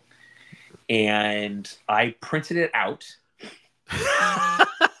 Read it. And I printed it out.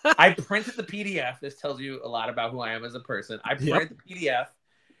 I printed the PDF. This tells you a lot about who I am as a person. I printed the PDF,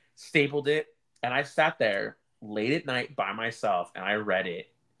 stapled it, and I sat there late at night by myself, and I read it,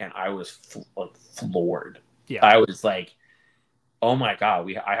 and I was like floored. Yeah. I was like, oh my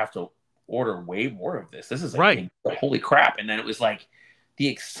god, I have to order way more of this. This is like Right. holy crap. And then it was like the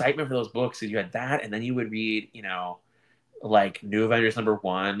excitement for those books, and you had that, and then you would read, you know, like New Avengers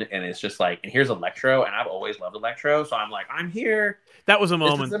 #1, and it's just like, and here's Electro, and I've always loved Electro, so I'm like, I'm here. That was a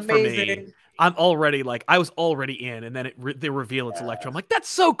This is moment for me. amazing. I'm already like, I was already in, and then they reveal it's Electro. I'm like, that's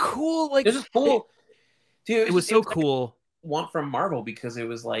so cool. Like, This is cool. Dude, it was so cool. One from Marvel, because it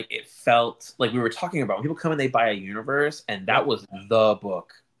was like, it felt like we were talking about when people come and they buy a universe, and that was the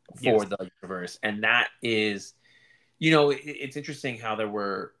book for the universe. And that is, you know, it's interesting how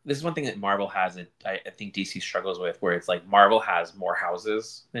this is one thing that Marvel has, I think DC struggles with, where it's like Marvel has more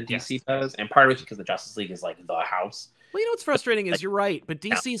houses than DC does, and part of it's because the Justice League is like the house. Well, you know what's frustrating is you're right, but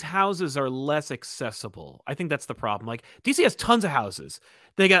DC's houses are less accessible. I think that's the problem. Like DC has tons of houses.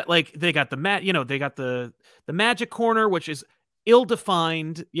 They got the Magic Corner, which is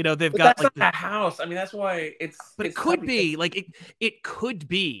ill-defined. You know, they've got that's not a house. I mean, that's why it's. But it could be like it could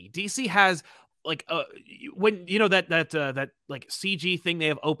be. DC has like when you know that like CG thing they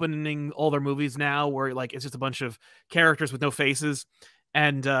have opening all their movies now, where like it's just a bunch of characters with no faces.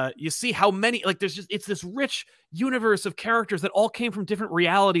 And you see how many, like, it's this rich universe of characters that all came from different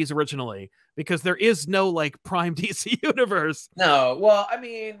realities originally, because there is no like prime DC universe. No, well, I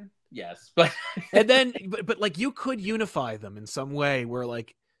mean, yes, but and then, but like you could unify them in some way where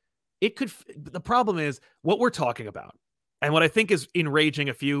like it could. The problem is what we're talking about, and what I think is enraging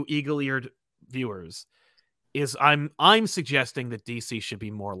a few eagle-eared viewers is I'm suggesting that DC should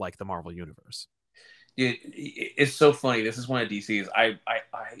be more like the Marvel universe. It's so funny. This is one of DC's. I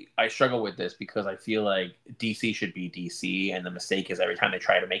struggle with this because I feel like DC should be DC, and the mistake is every time they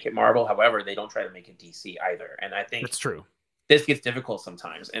try to make it Marvel. However, they don't try to make it DC either, and I think that's true. This gets difficult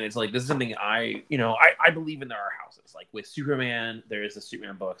sometimes, and it's like this is something I believe in. There are houses like with Superman. There is the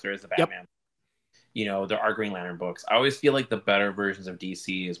Superman books. There is the Batman. Yep. You know, there are Green Lantern books. I always feel like the better versions of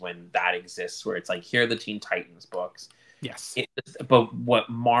DC is when that exists, where it's like, here are the Teen Titans books. Yes. But what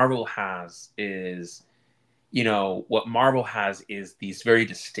Marvel has is, these very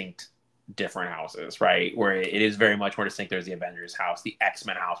distinct different houses, right? Where it is very much more distinct. There's the Avengers house, the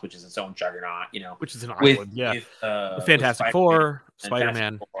X-Men house, which is its own juggernaut, which is an island. The Fantastic Four,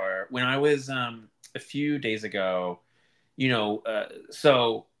 Spider-Man. When I was a few days ago,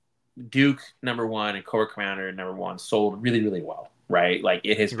 so Duke #1 and Cobra Commander #1 sold really, really well. Right, like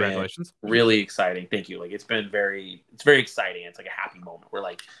it has been really exciting. Thank you. Like it's very exciting. It's like a happy moment. We're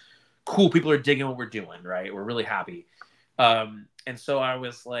like, cool, people are digging what we're doing. Right, we're really happy. And so I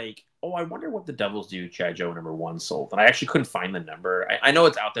was like, oh, I wonder what the Devil's Due G.I. Joe #1 sold. And I actually couldn't find the number. I know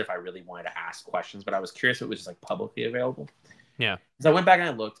it's out there if I really wanted to ask questions, but I was curious if it was just like publicly available. Yeah. So I went back and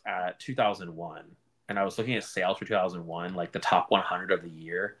I looked at 2001, and I was looking at sales for 2001, like the top 100 of the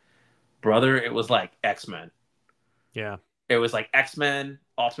year. Brother, it was like X-Men. Yeah. It was like X-Men,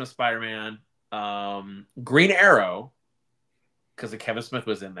 Ultimate Spider-Man, Green Arrow, because Kevin Smith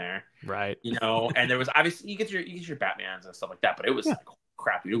was in there, right? And there was obviously you get your Batmans and stuff like that, but it was like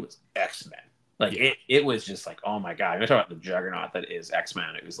crap, dude. It was X-Men. Like it was just like, oh my god. You're talking about the juggernaut that is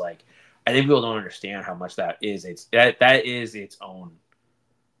X-Men. It was like, I think people don't understand how much that is. That is its own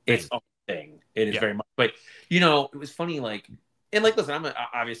thing. It is very much. But it was funny, like. And like, listen, I'm a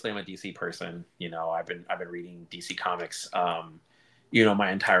DC person. I've been reading DC comics, my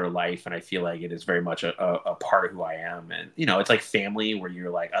entire life, and I feel like it is very much a part of who I am. And it's like family, where you're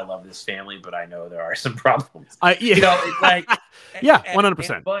like, I love this family, but I know there are some problems. It's like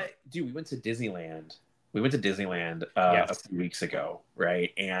 100%. But dude, we went to Disneyland. A few weeks ago,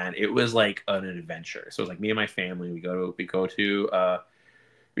 right? And it was like an adventure. So it was like me and my family. We go to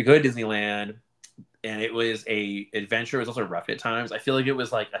Disneyland. And it was a adventure. It was also rough at times. I feel like it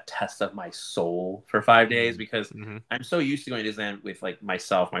was like a test of my soul for 5 days, because I'm so used to going to Disneyland with like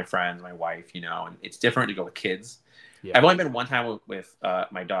myself, my friends, my wife, and it's different to go with kids. Yeah. I've only been one time with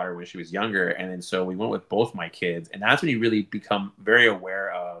my daughter when she was younger. And then so we went with both my kids. And that's when you really become very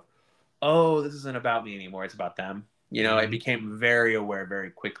aware of, oh, this isn't about me anymore. It's about them. I became very aware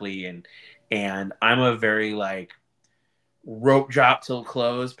very quickly. And I'm a very like, rope drop till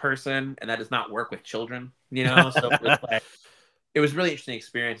close person, and that does not work with children, so it was really interesting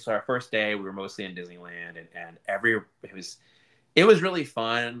experience. So our first day we were mostly in Disneyland, and it was really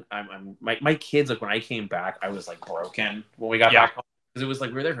fun. My kids, like when I came back, I was like broken when we got back home, because it was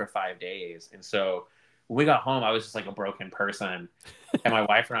like we were there for 5 days, and so when we got home I was just like a broken person. And my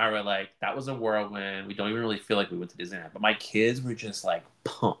wife and I were like, that was a whirlwind. We don't even really feel like we went to Disneyland, but my kids were just like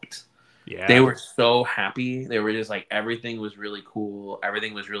pumped. They Yeah. were so happy. They were just like, everything was really cool.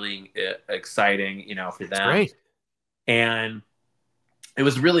 Everything was really exciting, you know, for That's them. great. And it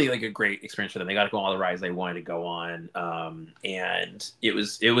was really like a great experience for them. They got to go on all the rides they wanted to go on. And it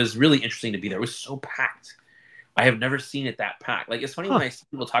was really interesting to be there. It was so packed. I have never seen it that packed. Like, it's funny when I see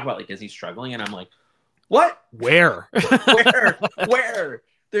people talk about like Disney struggling, and I'm like, what? Where? Where?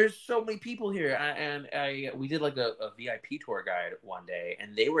 There's so many people here. We did like a VIP tour guide one day,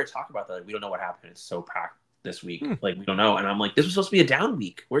 and they were talking about that. Like, we don't know what happened. It's so packed this week. Like, we don't know. And I'm like, this was supposed to be a down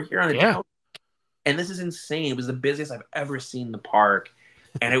week. We're here on a down. And this is insane. It was the busiest I've ever seen the park,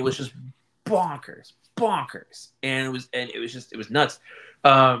 and it was just bonkers. And it was nuts.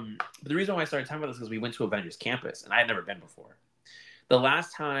 But the reason why I started talking about this is because we went to Avengers Campus, and I had never been before. The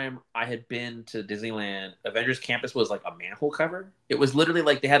last time I had been to Disneyland, Avengers Campus was like a manhole cover. It was literally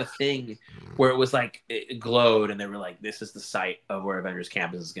like they had a thing where it was like it glowed, and they were like, "This is the site of where Avengers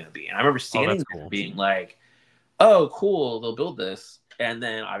Campus is going to be." And I remember standing there being like, "Oh, cool, they'll build this." And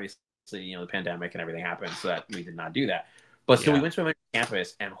then obviously, you know, the pandemic and everything happened, so that we did not do that. But so we went to Avengers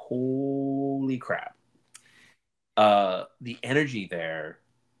Campus, and holy crap, the energy there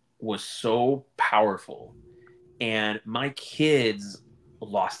was so powerful. And my kids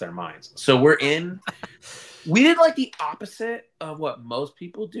lost their minds. So we did like the opposite of what most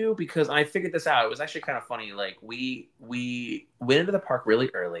people do, because I figured this out. It was actually kind of funny. Like, we went into the park really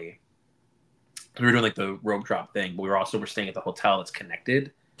early. We were doing like the rope drop thing, but we were staying at the hotel that's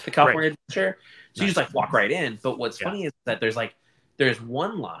connected to California Adventure. So you just like walk right in. But what's funny is that there's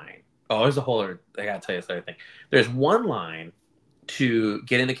one line. Oh, there's a whole other, I gotta tell you this other thing. There's one line to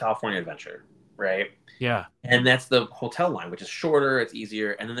get into California Adventure, right? Yeah. And that's the hotel line, which is shorter, it's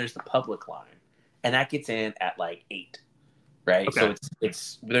easier. And then there's the public line, and that gets in at like 8, right? Okay. So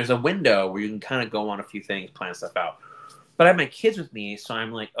it's there's a window where you can kind of go on a few things, plan stuff out. But I have my kids with me, so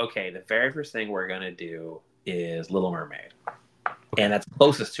I'm like, okay, the very first thing we're gonna do is Little Mermaid, and that's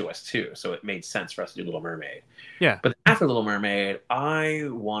closest to us too. So it made sense for us to do Little Mermaid. Yeah. But after Little Mermaid, I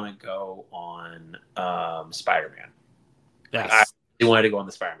want to go on Spider-Man. Yes. I wanted to go on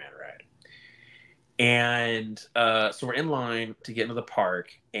the Spider-Man ride. And so we're in line to get into the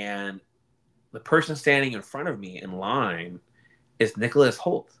park, and the person standing in front of me in line is Nicholas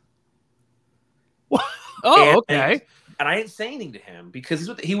Hoult. Okay. And I didn't say anything to him because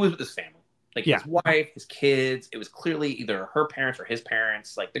he was with his family, like his wife, his kids. It was clearly either her parents or his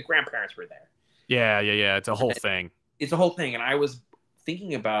parents. Like, the grandparents were there. Yeah. It's a whole thing. It's a whole thing. And I was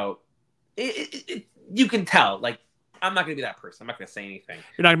thinking about it. You can tell, like, I'm not going to be that person. I'm not going to say anything.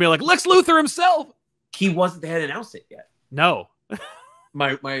 You're not going to be like Lex Luthor himself. He wasn't. They hadn't announced it yet. No.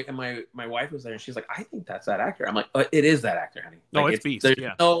 My wife was there, and she's like, "I think that's that actor." I'm like, "It is that actor, honey." No, like, it's Beast. There's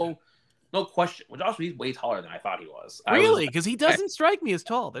no question. Which also, he's way taller than I thought he was. Really? Because he doesn't strike me as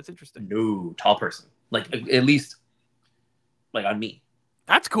tall. That's interesting. No, tall person. Like, at least, like, on me.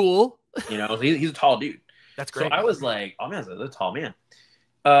 That's cool. You know, he's a tall dude. That's great. So I was like, "Oh man, that's a tall man."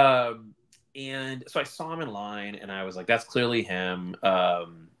 And so I saw him in line, and I was like, "That's clearly him."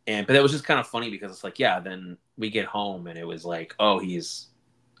 But it was just kind of funny because it's like, then we get home, and it was like, oh, he's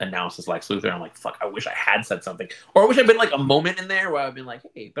announced as Lex Luthor. And I'm like, fuck, I wish I had said something, or I wish I'd been like a moment in there where I've been like,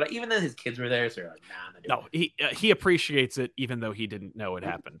 hey. But even then, his kids were there, so they're like, nah. No, he appreciates it, even though he didn't know it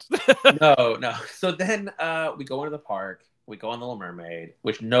happened. No. So then we go into the park. We go on the Little Mermaid,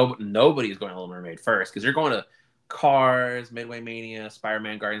 which nobody is going to Little Mermaid first, because you're going to Cars, Midway Mania,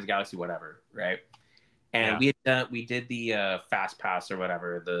 Spider-Man, Guardians of the Galaxy, whatever, right? And we did the Fast Pass or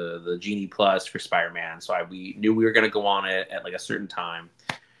whatever, the Genie Plus for Spider-Man. So we knew we were going to go on it at like a certain time,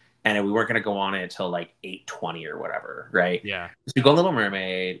 and we weren't going to go on it until like 8:20 or whatever, right? Yeah. So we go Little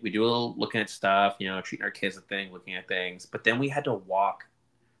Mermaid. We do a little looking at stuff, you know, treating our kids a thing, looking at things. But then we had to walk.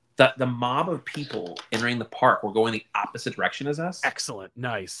 The mob of people entering the park were going the opposite direction as us. Excellent.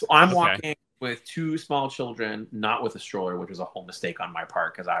 Nice. So I'm walking with 2 small children, not with a stroller, which was a whole mistake on my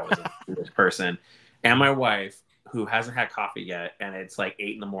part because I was a foolish person. And my wife, who hasn't had coffee yet, and it's like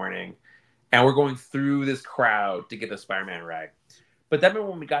 8 a.m, and we're going through this crowd to get the Spider-Man ride. But then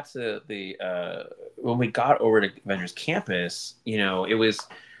when we got to when we got over to Avengers Campus, you know, it was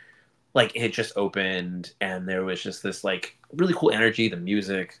like it just opened, and there was just this like really cool energy, the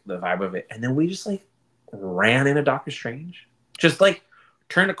music, the vibe of it, and then we just like ran into Doctor Strange, just like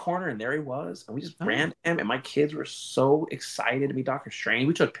turned a corner, and there he was, and we just ran him, and my kids were so excited to meet Doctor Strange.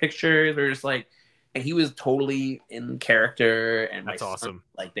 We took pictures. We were just like. And he was totally in character, and that's awesome.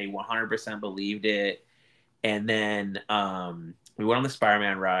 Like, they 100% believed it. And then we went on the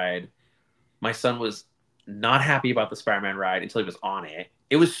Spider-Man ride. My son was not happy about the Spider-Man ride until he was on it.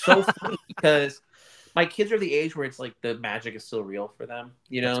 It was so funny because my kids are the age where it's like the magic is still real for them,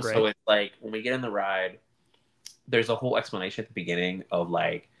 you That's know? great. So it's like when we get in the ride, there's a whole explanation at the beginning of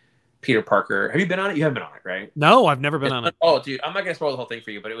like Peter Parker. Have you been on it? You haven't been on it, right? No, I've never been on it. Oh, dude, I'm not gonna spoil the whole thing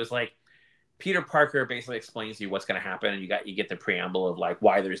for you, but it was like Peter Parker basically explains to you what's gonna happen, and you get the preamble of like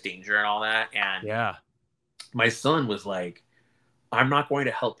why there's danger and all that. And Yeah. my son was like, I'm not going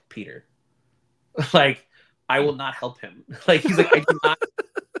to help Peter. Like, I will not help him. Like, he's like, I do not,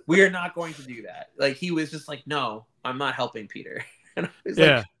 we are not going to do that. Like, he was just like, no, I'm not helping Peter. And I was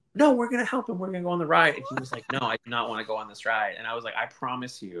like, no, we're going to help him. We're going to go on the ride. And he was like, no, I do not want to go on this ride. And I was like, I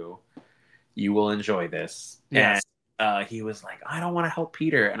promise you, you will enjoy this. Yes. And he was like, I don't want to help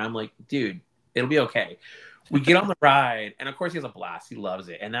Peter. And I'm like, dude, it'll be okay. We get on the ride. And of course, he has a blast. He loves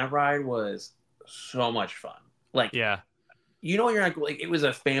it. And that ride was so much fun. Like, yeah. You know, you're like it was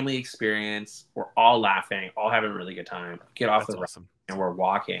a family experience. We're all laughing, all having a really good time. Get off the ride and we're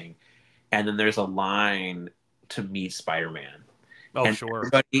walking, and then there's a line to meet Spider-Man. Oh, and sure.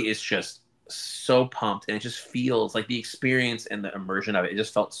 Everybody is just so pumped, and it just feels like the experience and the immersion of it. It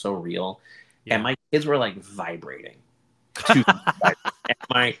just felt so real, and my kids were like vibrating. And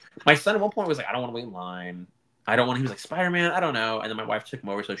my son at one point was like, "I don't want to wait in line. I don't want." He was like, "Spider-Man, I don't know." And then my wife took him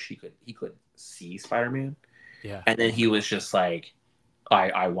over so he could see Spider-Man. Yeah. And then he was just like,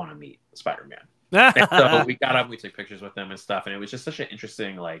 I want to meet Spider-Man. And so we got up, we took pictures with him and stuff. And it was just such an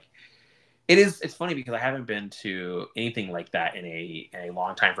interesting, like, it's funny because I haven't been to anything like that in a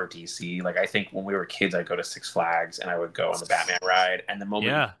long time for DC. Like, I think when we were kids, I'd go to Six Flags and I would go on the Batman ride. And the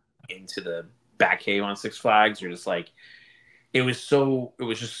moment into the Batcave on Six Flags, you're just like, it was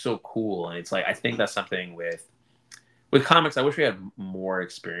just so cool. And it's like, I think that's something with comics, I wish we had more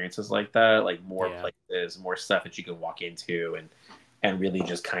experiences like that, like more places, more stuff that you can walk into and really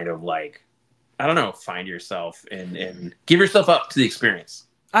just kind of like, I don't know, find yourself and give yourself up to the experience.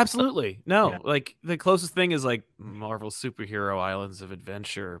 Absolutely. No, like the closest thing is like Marvel Superhero Islands of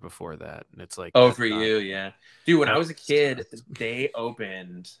Adventure before that. And it's like, oh, for you. Yeah. Dude, when I was a kid, they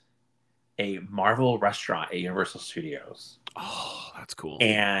opened a Marvel restaurant at Universal Studios. Oh, that's cool.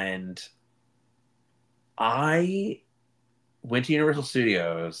 And I went to Universal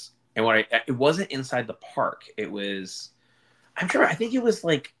Studios, and it wasn't inside the park. It was, I think it was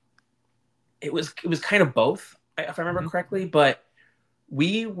like, it was kind of both, if I remember correctly. But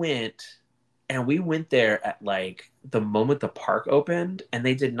we went there at like the moment the park opened, and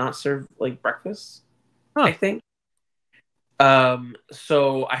they did not serve like breakfast. I think.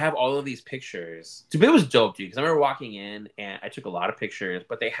 So I have all of these pictures. Dude, it was dope, dude. Because I remember walking in, and I took a lot of pictures.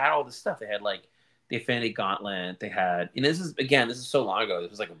 But they had all this stuff. They had like the Infinity Gauntlet. They had, and this is so long ago. This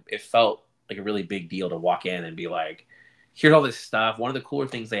was like, it felt like a really big deal to walk in and be like, here's all this stuff. One of the cooler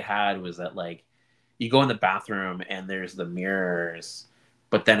things they had was that like, you go in the bathroom and there's the mirrors,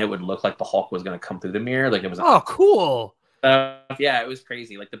 but then it would look like the Hulk was going to come through the mirror. Like it was, cool. Yeah, it was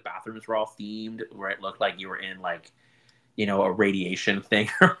crazy. Like the bathrooms were all themed where it looked like you were in like, you know, a radiation thing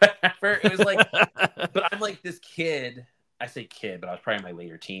or whatever. It was like, but I'm like this kid, I say kid, but I was probably in my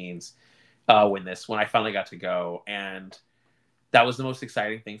later teens. When I finally got to go, and that was the most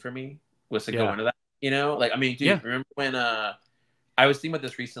exciting thing for me was to go into that, you know, like, I mean, dude, remember when, I was thinking about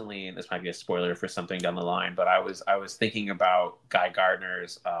this recently, and this might be a spoiler for something down the line, but I was thinking about Guy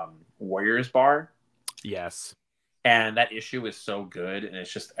Gardner's, Warriors Bar. Yes. And that issue is so good, and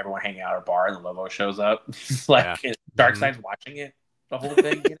it's just everyone hanging out at a bar, and the Lobo shows up. It's like Darkseid's watching it, the whole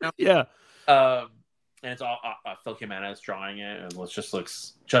thing, you know? And it's all Phil Jimenez drawing it, and it just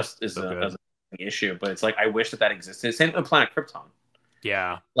looks just as an issue. But it's like, I wish that existed. Same with Planet Krypton.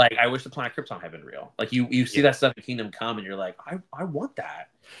 Yeah. Like, I wish the Planet Krypton had been real. Like, you see that stuff in Kingdom Come, and you're like, I want that.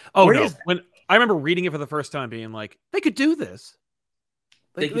 Oh, no. When I remember reading it for the first time, being like, they could do this.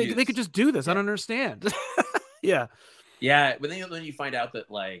 Like, they could just do this. I don't understand. Yeah. But then when you find out that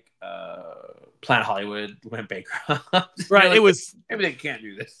like Planet Hollywood went bankrupt, right? Like, it was maybe they can't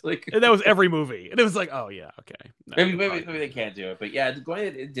do this. Like that was every movie, and it was like, oh yeah, okay. No, maybe they can't do it. But yeah,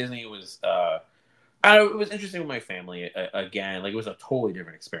 going to Disney was it was interesting with my family again. Like it was a totally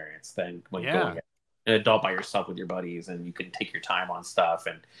different experience than when going an adult by yourself with your buddies, and you can take your time on stuff.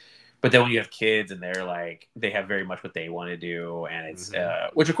 But then when you have kids and they're like, they have very much what they want to do, and it's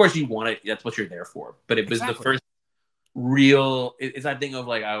which of course you want it. That's what you're there for. But it was the first real. It's that thing of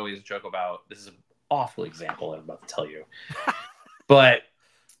like, I always joke about. This is an awful example I'm about to tell you, but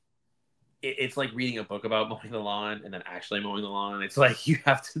it's like reading a book about mowing the lawn and then actually mowing the lawn. It's like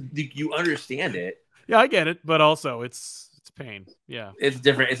you understand it. Yeah, I get it, but also it's pain. Yeah, it's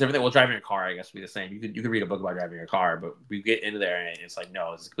different. It's different. Well, driving a car, I guess, would be the same. You could read a book about driving a car, but we get into there and it's like,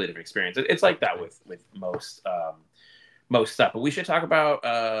 no, it's a completely different experience. It's like that with most stuff. But we should talk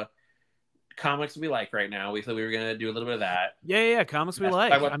about comics we like right now. We said we were gonna do a little bit of that. Yeah, comics we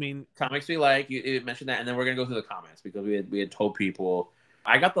like. I mean, comics we like. You mentioned that, and then we're gonna go through the comments because we had told people.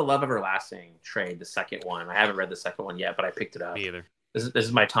 I got the Love Everlasting trade, the second one. I haven't read the second one yet, but I picked it up. Me either. This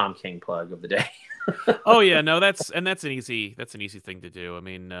is my Tom King plug of the day. Oh yeah, no, that's an easy thing to do. I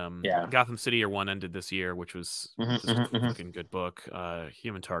mean, yeah. Gotham City Year 1 ended this year, which was just a fucking good book.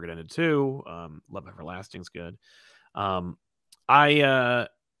 Human Target ended too. Love Everlasting's good.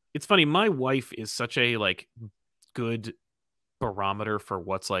 It's funny, my wife is such a like good barometer for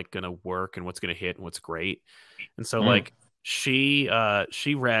what's like gonna work and what's gonna hit and what's great. And so like she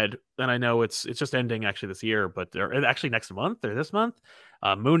read, and I know it's just ending actually this year, but actually next month or this month,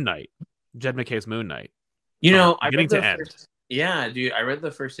 Moon Knight, Jed McKay's Moon Knight. You know, I read the first, yeah, dude, I read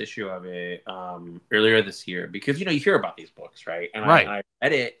the first issue of it earlier this year because you know you hear about these books, right? And I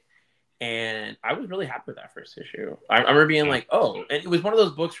read it, and I was really happy with that first issue. I remember being like, oh, and it was one of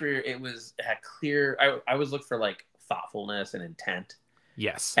those books where it had clear. I always look for like thoughtfulness and intent.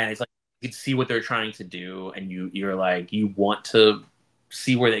 Yes, and it's like you can see what they're trying to do, and you're like you want to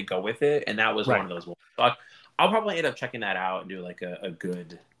see where they go with it, and that was one of those ones. So I'll probably end up checking that out and do like a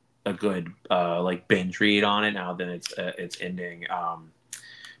good like binge read on it now that it's ending.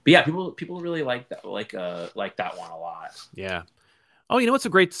 But yeah, people really like that one a lot. Yeah. Oh, you know what's a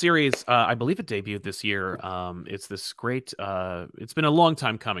great series? I believe it debuted this year. It's this great. It's been a long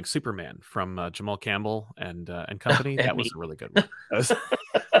time coming. Superman from Jamal Campbell and company. That was a really good one.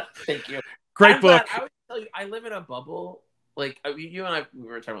 Thank you. Great book. I would tell you, I live in a bubble. Like you and I, we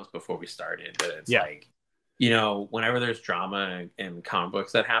were talking about this before we started, but it's like, you know, whenever there's drama in comic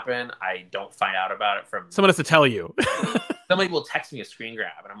books that happen, I don't find out about it from someone has to tell you. Somebody will text me a screen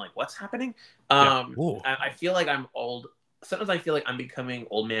grab, and I'm like, "What's happening?" I feel like I'm old. Sometimes I feel like I'm becoming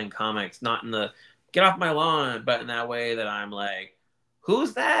old man comics, not in the get off my lawn, but in that way that I'm like,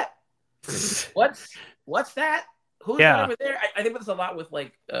 who's that? What's that? Who's that over there? I think that's a lot with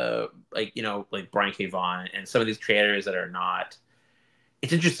like you know, like Brian K. Vaughan and some of these creators that are not.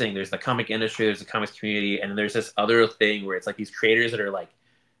 It's interesting. There's the comic industry, there's the comics community, and there's this other thing where it's like these creators that are like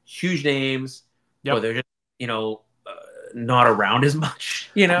huge names, or they're just, you know, not around as much.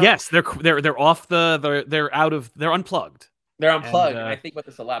 You know? Yes, they're off they're unplugged. They're unplugged. And I think about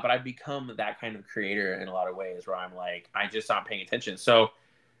this a lot, but I've become that kind of creator in a lot of ways where I'm like, I just not paying attention. So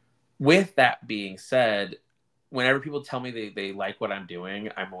with that being said, whenever people tell me they like what I'm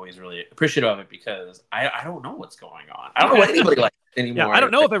doing, I'm always really appreciative of it because I don't know what's going on. I don't know what anybody likes anymore. Yeah, I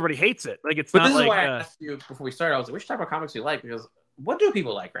don't know if everybody hates it. Like it's but not this like, is why I asked you before we started. I was like, which type of comics do you like? Because what do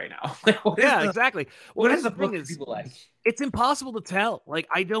people like right now? Exactly. What is the thing is people like? It's impossible to tell. Like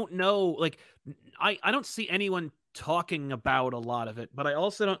I don't know. Like I don't see anyone talking about a lot of it, but I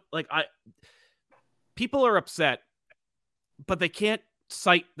also don't like people are upset, but they can't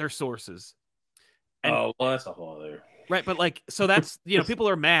cite their sources. And, oh, well, that's a whole other right. But like, so that's, you know, people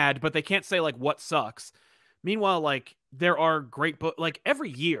are mad, but they can't say like what sucks. Meanwhile, like there are great books. Like every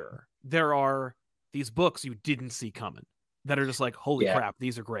year there are these books you didn't see coming that are just like, holy crap,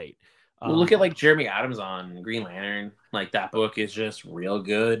 these are great. Well, look at like Jeremy Adams on Green Lantern. Like that book is just real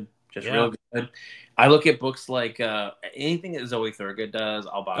good. Real good. I look at books like anything that Zoe Thurgood does,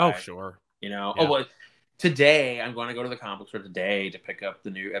 I'll buy. Oh, sure. You know, well, today I'm going to go to the comic book store today to pick up the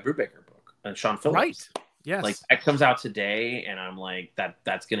new Ed Brubaker book and Sean Phillips. Right. Yes. Like that comes out today, and I'm like,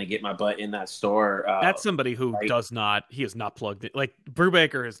 that's going to get my butt in that store. That's somebody who he is not plugged in. Like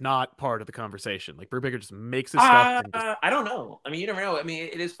Brubaker is not part of the conversation. Like Brubaker just makes his stuff. I don't know. I mean, you never know. I mean,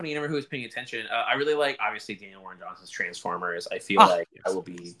 it is funny. You never know who's paying attention. I really like, obviously, Daniel Warren Johnson's Transformers. I feel like I will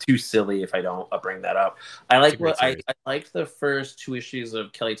be too silly if I don't bring that up. I like I liked the first 2 issues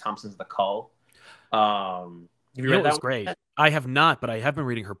of Kelly Thompson's The Cull. Have you read that? Was great. I have not, but I have been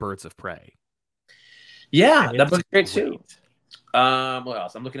reading her Birds of Prey. Yeah, that book's great too. What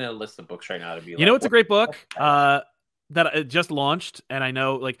else? I'm looking at a list of books right now to be. You know, it's a great book that just launched, and I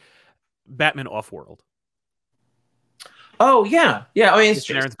know like Batman Offworld. Oh yeah. I mean,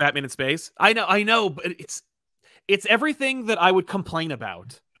 it's Batman in space. I know, but it's everything that I would complain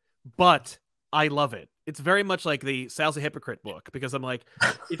about, but I love it. It's very much like the Sal's a Hypocrite book because I'm like,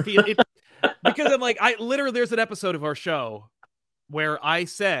 I literally there's an episode of our show where I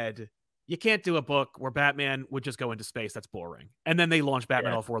said, you can't do a book where Batman would just go into space. That's boring. And then they launch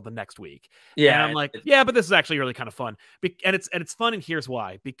Batman Offworld the next week. Yeah. And I'm like, but this is actually really kind of fun. And it's fun. And here's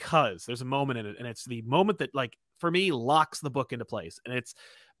why, because there's a moment in it. And it's the moment that like, for me, locks the book into place. And it's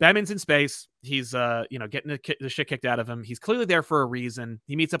Batman's in space. He's getting the shit kicked out of him. He's clearly there for a reason.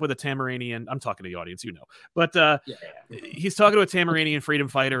 He meets up with a Tamaranian. I'm talking to the audience, but he's talking to a Tamaranian freedom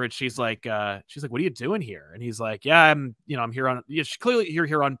fighter, and she's like, what are you doing here? And he's like, yeah, I'm here on. Clearly, you're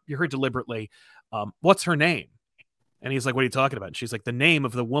here deliberately. What's her name? And he's like, what are you talking about? And she's like, the name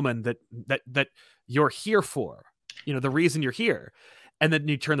of the woman that you're here for. The reason you're here. And then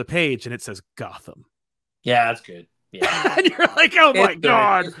you turn the page, and it says Gotham. Yeah, that's good. Yeah. And you're like, oh my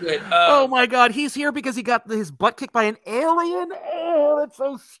God. Oh my God. He's here because he got his butt kicked by an alien. Oh, that's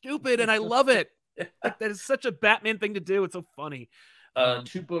so stupid. And I love it. That is such a Batman thing to do. It's so funny.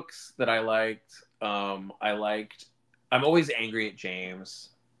 2 books that I liked. I'm always angry at James.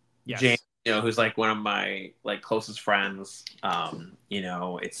 Yes. James, who's like one of my like closest friends.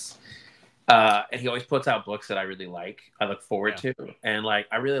 It's and he always puts out books that I really like. I look forward to, and like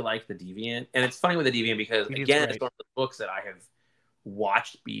I really like The Deviant. And it's funny with The Deviant because again, it's one of the books that I have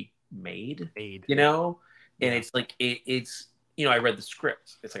watched be made. And it's like it's I read the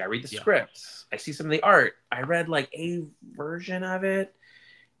script. It's like I read the script, I see some of the art, I read like a version of it,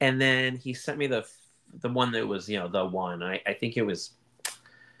 and then he sent me the one that was the one. I think it was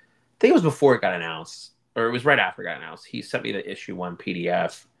before it got announced, or it was right after it got announced. He sent me the issue 1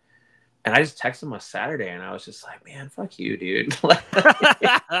 PDF. And I just texted him on Saturday, and I was just like, "Man, fuck you, dude!"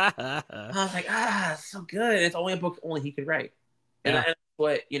 I was like, "It's so good. It's only a book only he could write." And that's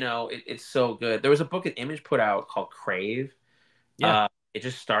what it's so good. There was a book that Image put out called Crave. Yeah, it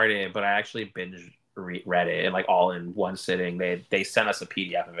just started, but I actually binge read it, and like all in one sitting. They sent us a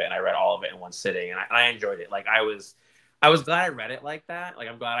PDF of it, and I read all of it in one sitting, and I enjoyed it. Like I was glad I read it like that. Like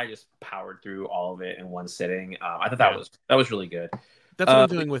I'm glad I just powered through all of it in one sitting. I thought that was really good. That's what I'm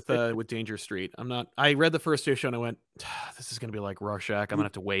doing with Danger Street. I read the first issue and I went, this is going to be like Rorschach. I'm going to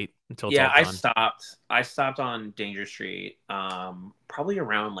have to wait until it's all done. I stopped on Danger Street probably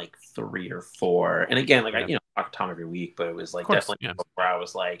around like 3 or 4. And again, like I talk to Tom every week, but it was like definitely where I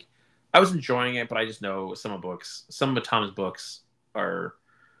was like, I was enjoying it, but I just know some of Tom's books are,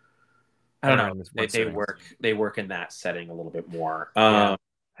 I don't know, they work in that setting a little bit more.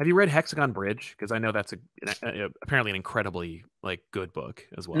 Have you read Hexagon Bridge? Because I know that's apparently an incredibly like good book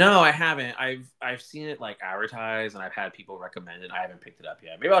as well. No, I haven't. I've seen it like advertised, and I've had people recommend it. I haven't picked it up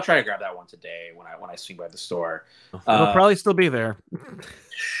yet. Maybe I'll try to grab that one today when I swing by the store. It'll probably still be there.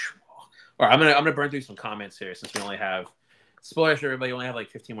 Or I'm gonna burn through some comments here since we only have spoilers for everybody. We only have like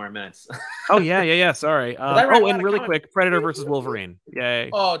 15 more minutes. Oh yeah. Sorry. And really quick, Predator versus Wolverine.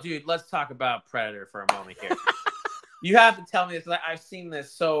 Yay. Oh, dude, let's talk about Predator for a moment here. You have to tell me this. I've seen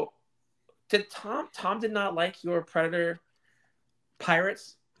this. So, did Tom did not like your Predator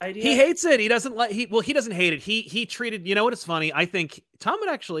Pirates idea? He hates it. He doesn't like. He doesn't hate it. He treated. You know what? It's funny. I think Tom would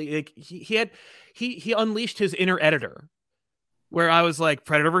actually like. He unleashed his inner editor, where I was like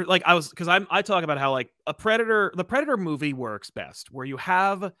Predator. Like because I talk about how like the Predator movie works best where you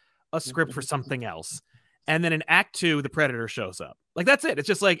have a script for something else, and then in Act 2 the Predator shows up. Like that's it. It's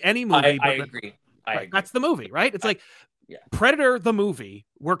just like any movie. I agree. That's the movie, right? It's like Predator the movie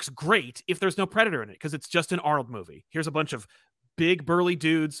works great if there's no Predator in it because it's just an Arnold movie. Here's a bunch of big burly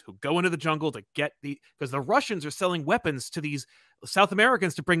dudes who go into the jungle to get because the Russians are selling weapons to these South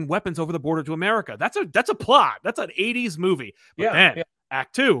Americans to bring weapons over the border to America. That's a plot. That's an 80s movie. But then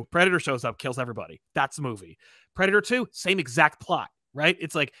Act 2, Predator shows up, kills everybody. That's the movie. Predator 2, same exact plot. Right?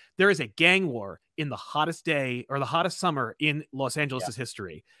 It's like there is a gang war in the hottest day or the hottest summer in Los Angeles'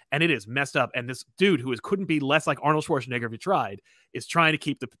 history, and it is messed up. And this dude who couldn't be less like Arnold Schwarzenegger if he tried is trying to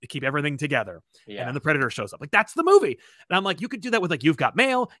keep everything together. And then the Predator shows up. Like that's the movie. And I'm like, you could do that with like You've Got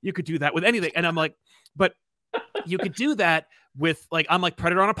Mail. You could do that with anything. And I'm like, but you could do that with like I'm like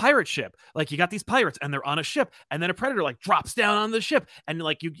Predator on a pirate ship. Like you got these pirates and they're on a ship, and then a Predator like drops down on the ship, and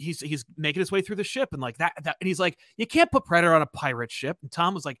like he's making his way through the ship, and like that and he's like, you can't put Predator on a pirate ship. And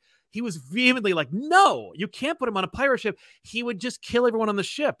Tom was like, he was vehemently like, no, you can't put him on a pirate ship. He would just kill everyone on the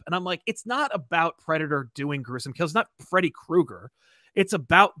ship. And I'm like, it's not about Predator doing gruesome kills. It's not Freddy Krueger. It's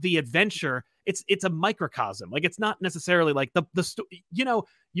about the adventure. It's a microcosm. Like it's not necessarily like the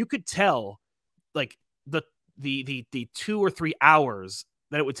you could tell like the 2 or 3 hours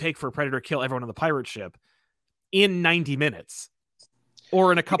that it would take for a Predator to kill everyone on the pirate ship in 90 minutes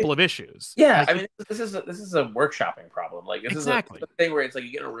or in a couple of issues. Yeah. Like, I mean, this is a workshopping problem. Like this is a thing where it's like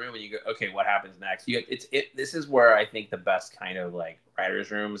you get in a room and you go, okay, what happens next? This is where I think the best kind of like writers'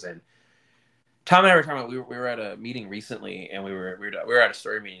 rooms, and Tom and I were talking about, we were at a meeting recently, and we were at a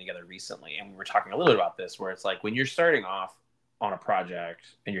story meeting together recently, and we were talking a little bit about this, where it's like when you're starting off on a project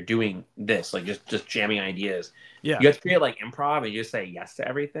and you're doing this, like just jamming ideas, you have to create like improv and you just say yes to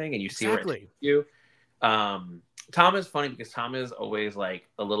everything and you see where it takes you. Tom is funny because Tom is always like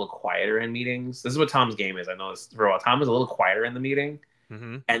a little quieter in meetings. This is what Tom's game is. I know this for a while. Tom is a little quieter in the meeting,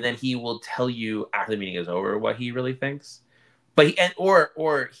 and then he will tell you after the meeting is over what he really thinks. But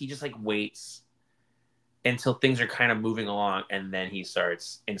or he just like waits until things are kind of moving along, and then he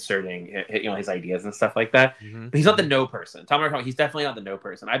starts inserting his ideas and stuff like that. But he's not the no person. Tom, he's definitely not the no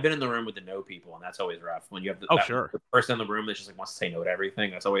person. I've been in the room with the no people, and that's always rough when you have the person in the room that just like wants to say no to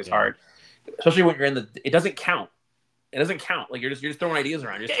everything. That's always hard, especially when you're in the. It doesn't count. It doesn't count. Like you're just throwing ideas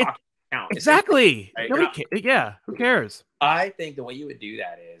around. You're just talking. Count. Exactly. Right? Who cares? I think the way you would do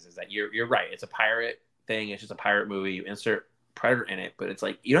that is that you're right. It's a pirate thing. It's just a pirate movie. You insert Predator in it, but it's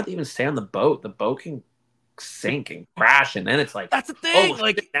like you don't have to even stay on the boat. The boat can sink and crash, and then it's like that's the thing.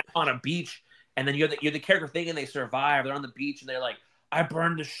 Like on a beach, and then you're the character thinking they survive. They're on the beach, and they're like, "I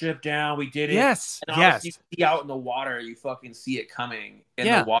burned the ship down. We did it." Yes. And you see out in the water, you fucking see it coming in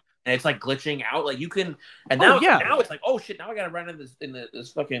the water. And it's like glitching out, like you can, and now it's like, oh shit, now I gotta run in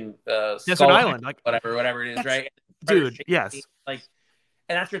this fucking desert island, like whatever it is, right? Dude, yes, like,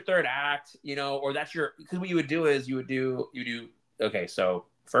 and that's your third act, or that's your because what you would do is you do okay, so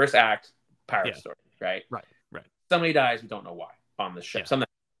first act pirate story, right? Right. Somebody dies, we don't know why on the ship, something,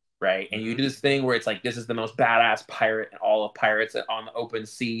 right? And you do this thing where it's like this is the most badass pirate in all of pirates on the open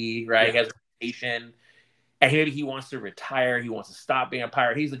sea, right? He has a reputation. And maybe he wants to retire. He wants to stop being a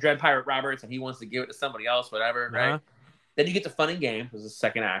pirate. He's the Dread Pirate Roberts, and he wants to give it to somebody else, whatever, right? Then you get to fun and games. This is the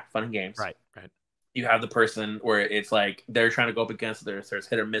second act, fun and games. Right. You have the person where it's like they're trying to go up against there's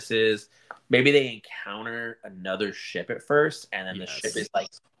hit or misses. Maybe they encounter another ship at first, and then the ship is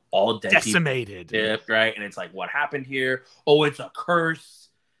like all dead, decimated, right? And it's like, what happened here? Oh, it's a curse.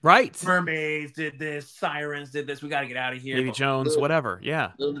 Right. Mermaids did this. Sirens did this. We got to get out of here. Davy Jones, whatever.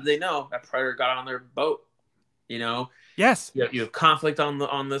 Yeah. Little did they know that Predator got on their boat. Yes. You have conflict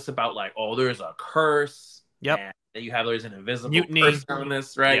on this about like, oh, there's a curse. Yep. And then you have there's an invisible mutiny person on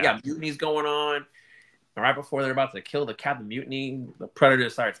this, right? Yeah, mutiny's going on. And right before they're about to kill the captain mutiny, the Predator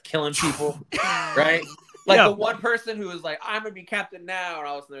starts killing people, right? Like the one person who is like, I'm gonna be captain now, and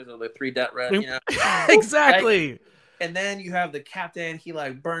all of a sudden there's like 3 death red, Exactly. Right? And then you have the captain. He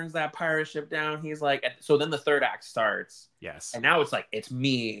like burns that pirate ship down. He's like, so then the third act starts. Yes. And now it's like it's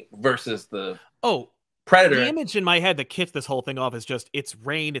me versus the Predator. The image in my head that kicks this whole thing off is just it's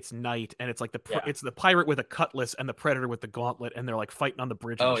rain, it's night, and it's like it's the pirate with a cutlass and the Predator with the gauntlet, and they're like fighting on the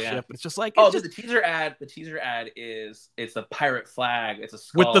bridge of the ship. It's just like the teaser ad. The teaser ad is it's a pirate flag. It's a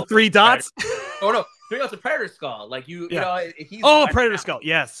skull with the 3 dots. Oh no, 3 dots. A Predator skull. Like he's Predator skull.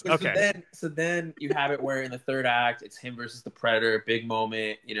 Yes. Okay. So then you have it where in the third act it's him versus the Predator. Big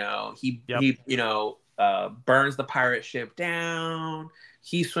moment. He burns the pirate ship down.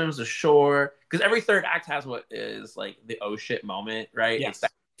 He swims ashore because every third act has what is like the oh shit moment, right? Yes.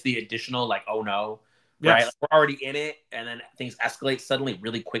 It's the additional like oh no, right? Like, we're already in it, and then things escalate suddenly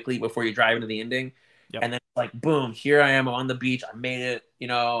really quickly before you drive into the ending, and then it's like boom, here I am on the beach, I made it,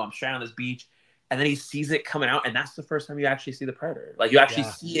 I'm stranded on this beach, and then he sees it coming out, and that's the first time you actually see the Predator. Like you actually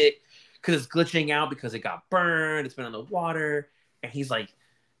see it because it's glitching out because it got burned, it's been in the water, and he's like,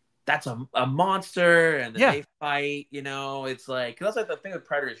 that's a monster, and then they fight. It's like that's like the thing with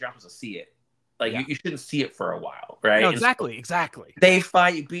Predators. You're not supposed to see it. Like you shouldn't see it for a while, right? No, exactly. They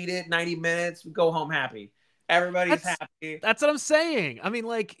fight, you beat it, 90 minutes, we go home happy. Everybody's happy. That's what I'm saying. I mean,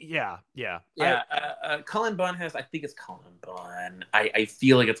 like, Cullen Bunn I think it's Cullen Bunn. I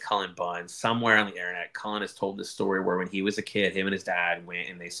feel like it's Cullen Bunn. Somewhere on the internet, Cullen has told this story where when he was a kid, him and his dad went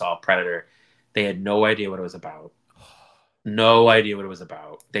and they saw Predator. They had no idea what it was about. No idea what it was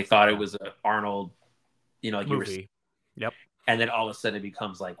about. They thought it was an Arnold, like movie. Yep. And then all of a sudden it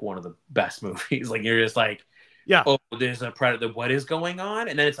becomes like one of the best movies. Like you're just like, oh, there's a Predator. What is going on?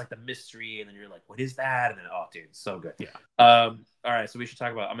 And then it's like the mystery, and then you're like, what is that? And then dude, so good. Yeah. All right, so we should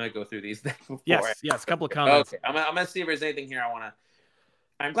talk about. I'm gonna go through these things before. Yes. A couple of comments. Okay. I'm gonna see if there's anything here I want to.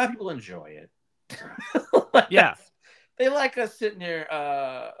 I'm glad people enjoy it. They like us sitting here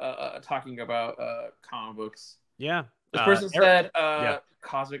talking about comic books. Yeah. This person said,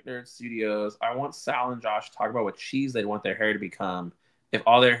 Cosmic Nerd Studios, I want Sal and Josh to talk about what cheese they'd want their hair to become if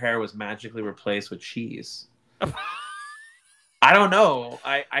all their hair was magically replaced with cheese. I don't know.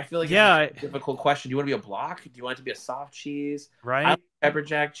 I feel like it's a difficult question. Do you want to be a block? Do you want it to be a soft cheese? Right. I like pepper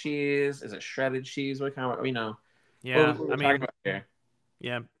jack cheese. Is it shredded cheese? What kind of, Yeah. What talking about here?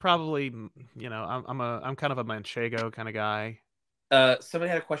 Yeah, probably, I'm kind of a Manchego kind of guy. Somebody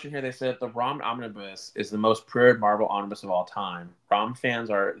had a question here. They said the ROM Omnibus is the most pre-ordered Marvel Omnibus of all time. ROM fans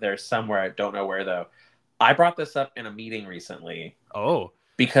are there somewhere. I don't know where, though. I brought this up in a meeting recently. Oh.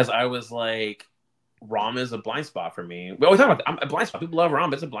 Because I was like, Rom is a blind spot for me. We always talk about a blind spot. People love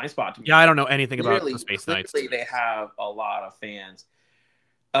Rom, but it's a blind spot to me. Yeah, I don't know anything about Clearly, the Space Knights. clearly they have a lot of fans.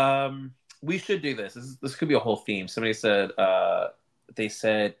 We should do this. This could be a whole theme. Somebody said, they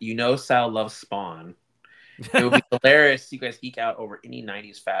said, Sal loves Spawn. It would be hilarious. You guys geek out over any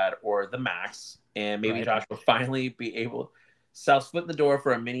 '90s fad or the Max, and maybe Josh will finally be able. Sal split the door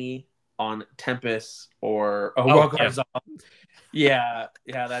for a mini on Tempest or Yeah,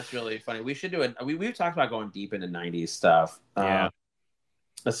 that's really funny. We should do it. We've talked about going deep into '90s stuff.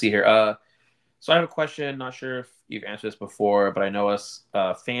 Let's see here. So I have a question. Not sure if you've answered this before, but I know us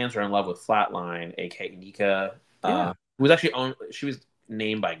fans are in love with Flatline, aka Nika. Who was actually she was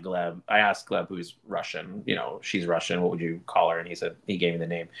named by Gleb. I asked Gleb, who's Russian. She's Russian. What would you call her? And he gave me the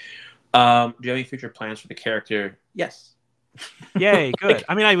name. Do you have any future plans for the character? Yes. Yay, good.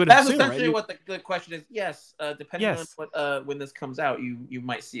 I mean, I would that's assume, essentially right? what the question is. Yes, depending on what when this comes out, you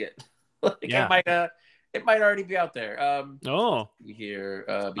might see it. It might already be out there. Here,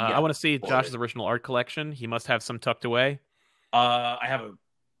 I want to see Josh's original art collection. He must have some tucked away. I have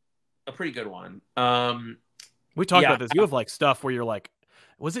a pretty good one. We talked about this. You have like stuff where you're like,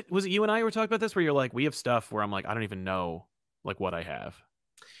 was it you and I who were talking about this? Where you're like, we have stuff where I'm like, I don't even know like what I have.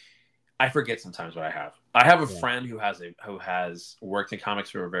 I forget sometimes what I have. I have a friend who has worked in comics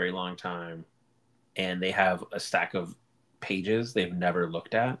for a very long time, and they have a stack of pages they've never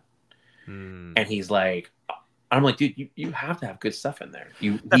looked at. And he's like, I'm like, dude, you have to have good stuff in there.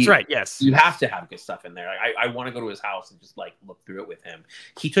 That's right. Yes, you have to have good stuff in there. Like, I want to go to his house and just like look through it with him.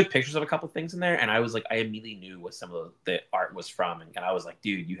 He took pictures of a couple things in there, and I was like, I immediately knew what some of the art was from, and I was like,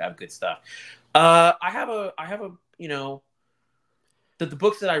 dude, you have good stuff. I have a the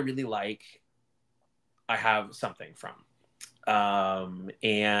books that I really like, I have something from.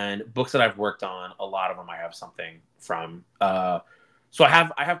 And books that I've worked on, a lot of them I have something from. So I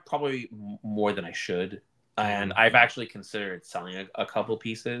have probably more than I should, and I've actually considered selling a couple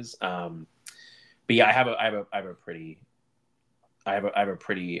pieces. But yeah, I have a pretty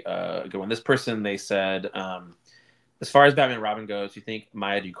good one. This person, they said, as far as Batman and Robin goes, do you think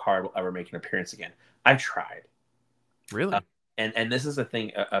Maya Ducard will ever make an appearance again? I tried. Really? And this is the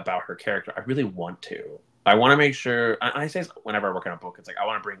thing about her character. I really want to. I want to make sure. I say this whenever I work on a book, it's like I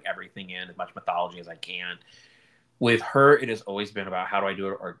want to bring everything in, as much mythology as I can. With her, it has always been about how do I do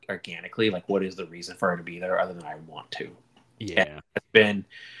it organically? Like, what is the reason for her to be there other than I want to? Yeah. And it's been,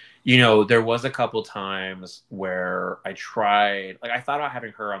 there was a couple times where I tried, like I thought about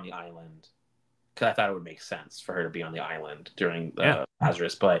having her on the island because I thought it would make sense for her to be on the island during the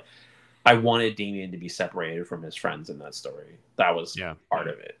Lazarus, but I wanted Damien to be separated from his friends in that story. That was part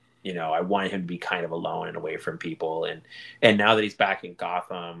of it. I wanted him to be kind of alone and away from people. And now that he's back in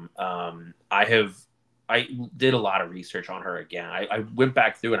Gotham, I did a lot of research on her again. I went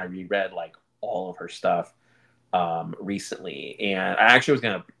back through and I reread like all of her stuff recently. And I actually was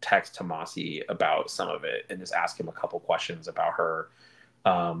going to text Tomasi about some of it and just ask him a couple questions about her.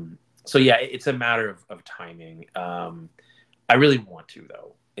 So yeah, it's a matter of timing. I really want to,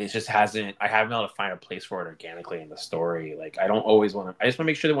 though. It just hasn't. I haven't been able to find a place for it organically in the story. Like I don't always want to. I just want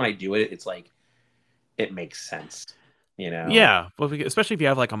to make sure that when I do it, it's like it makes sense. Yeah, well, especially if you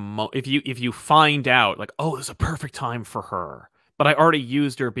have like if you find out like, oh, it's a perfect time for her, but I already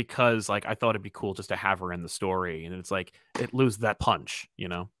used her because like I thought it'd be cool just to have her in the story, and it's like it loses that punch.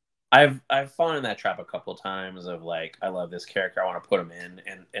 I've fallen in that trap a couple times of like I love this character, I want to put him in,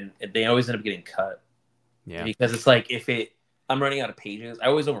 and they always end up getting cut. Yeah, because it's like I'm running out of pages. I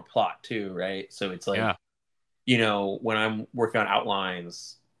always overplot too, right? So it's like, when I'm working on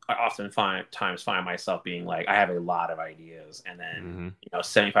outlines, I often find myself being like, I have a lot of ideas, and then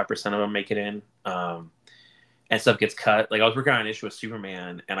 75% of them make it in, and stuff gets cut. Like I was working on an issue of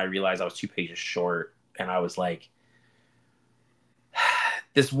Superman, and I realized I was 2 pages short, and I was like,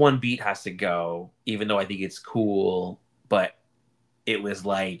 this one beat has to go, even though I think it's cool, but it was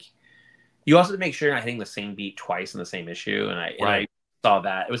like. You also have to make sure you're not hitting the same beat twice in the same issue. And I saw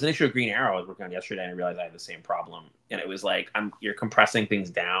that. It was an issue of Green Arrow I was working on yesterday, and I realized I had the same problem. And it was like, you're compressing things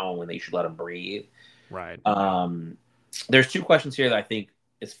down when they should let them breathe. Right. There's 2 questions here that I think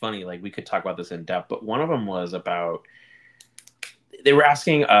is funny. Like, we could talk about this in depth, but one of them was about, they were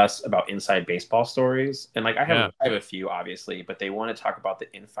asking us about inside baseball stories. And like, I have a few, obviously, but they want to talk about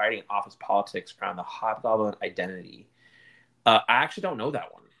the infighting and office politics around the Hobgoblin identity. I actually don't know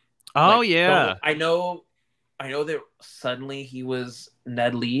that one. Oh, like, yeah. So I know that suddenly he was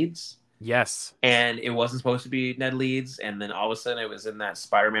Ned Leeds. Yes. And it wasn't supposed to be Ned Leeds. And then all of a sudden it was in that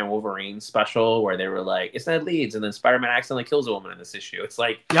Spider-Man Wolverine special where they were like, it's Ned Leeds. And then Spider-Man accidentally kills a woman in this issue. It's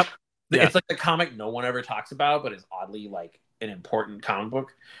like, it's like the comic no one ever talks about, but is oddly like an important comic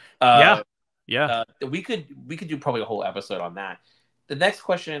book. Yeah. Yeah. We could do probably a whole episode on that. The next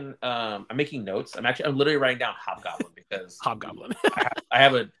question, I'm making notes. I'm literally writing down Hobgoblin because Hobgoblin. I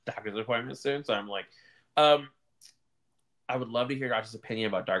have a doctor's appointment soon, so I'm like, I would love to hear Josh's opinion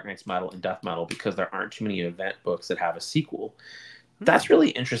about Dark Knight's Metal and Death Metal because there aren't too many event books that have a sequel. That's really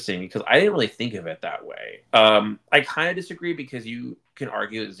interesting because I didn't really think of it that way. I kind of disagree because you can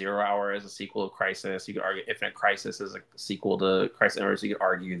argue that Zero Hour is a sequel of Crisis. You could argue Infinite Crisis is a sequel to Crisis Universe. You could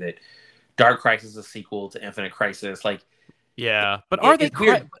argue that Dark Crisis is a sequel to Infinite Crisis. Like, yeah, but are they?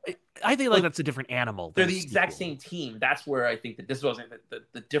 I think like that's a different animal. They're the exact same team. That's where I think that this wasn't.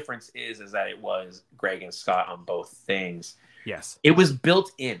 The difference is that it was Greg and Scott on both things. Yes, it was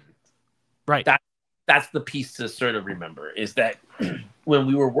built in. Right. That's the piece to sort of remember is that when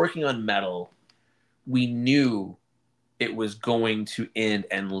we were working on Metal, we knew it was going to end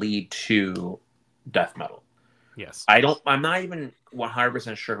and lead to Death Metal. Yes. I'm not even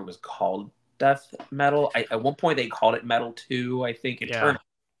 100% sure if it was called Death Metal. At one point they called it Metal 2, I think.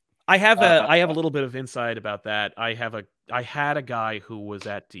 I have a little bit of insight about that. I had a guy who was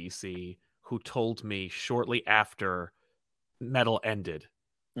at DC who told me shortly after Metal ended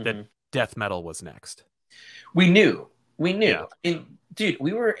that Death Metal was next. We knew. Yeah. Dude,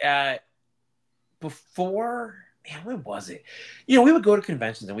 we were at before. Man, when was it? We would go to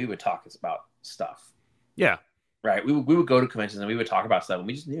conventions and we would talk about stuff. Yeah. Right. We would go to conventions and we would talk about stuff and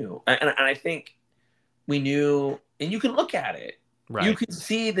we just knew. And I think we knew. And you can look at it. Right. You can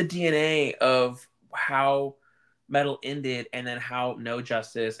see the DNA of how Metal ended and then how No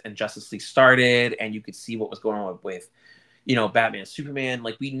Justice and Justice League started, and you could see what was going on with Batman, Superman.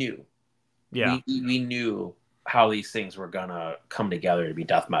 Like, we knew. Yeah. We knew how these things were gonna come together to be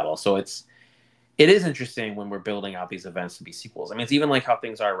Death Metal. So it is interesting when we're building out these events to be sequels. I mean, it's even like how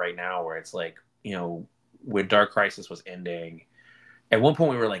things are right now, where it's like, when Dark Crisis was ending, at one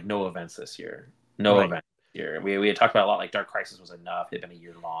point we were like, no events this year, events this year. We had talked about a lot, like Dark Crisis was enough. It had been a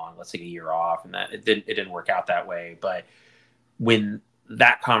year long. Let's take a year off, and that it didn't work out that way. But when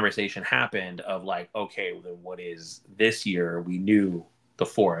that conversation happened of like, okay, well, then what is this year? We knew the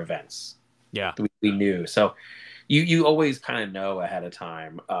 4 events. Yeah, we knew. So you always kind of know ahead of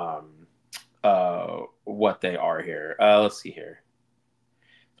time what they are here. Let's see here.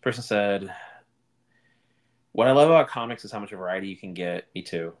 This person said, what I love about comics is how much variety you can get. Me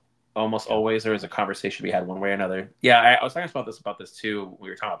too. Almost always there is a conversation we had one way or another. Yeah, I was talking about this too. We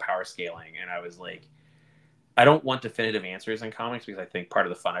were talking about power scaling, and I was like, I don't want definitive answers in comics because I think part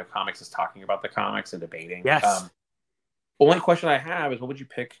of the fun of comics is talking about the comics and debating. Yes. Only question I have is, what would you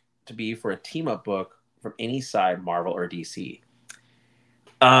pick to be for a team-up book from any side, Marvel or DC?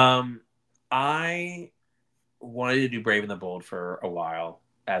 I wanted to do Brave and the Bold for a while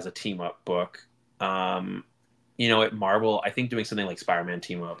as a team-up book. At Marvel, I think doing something like Spider-Man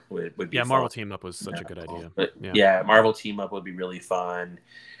team-up would be fun. Marvel team-up was such a good idea. But Marvel team-up would be really fun.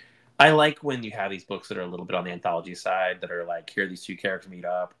 I like when you have these books that are a little bit on the anthology side that are like, here these 2 characters meet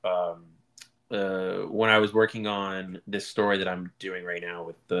up. When I was working on this story that I'm doing right now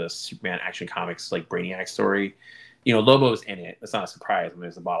with the Superman Action Comics, like Brainiac story, Lobo's in it. It's not a surprise.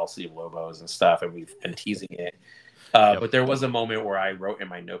 There's a bottle sleeve of Lobos and stuff, and we've been teasing it. But there was a moment where I wrote in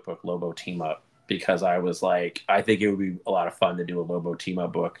my notebook Lobo team up because I was like, I think it would be a lot of fun to do a Lobo team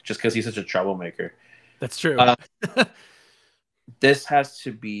up book just because he's such a troublemaker. That's true. This has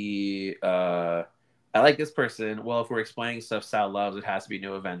to be. I like this person. Well, if we're explaining stuff Sal loves, it has to be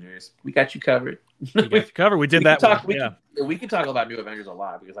New Avengers. We got you covered. We got you covered. We did that. We can talk about New Avengers a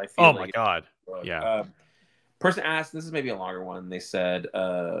lot because I feel. Oh my god! Yeah. Person asked. This is maybe a longer one. They said,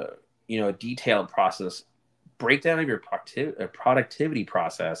 a detailed process breakdown of your productivity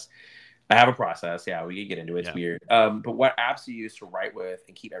process. I have a process. Yeah, we can get into it. It's weird. But what apps do you use to write with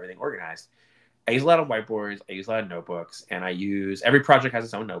and keep everything organized? I use a lot of whiteboards. I use a lot of notebooks, and every project has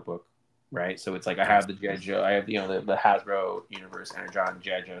its own notebook, right? So it's like I have the G.I. Joe, I have the Hasbro Universe Energon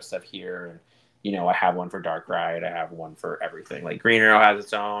G.I. Joe stuff here, and I have one for Dark Ride. I have one for everything. Like Green Arrow has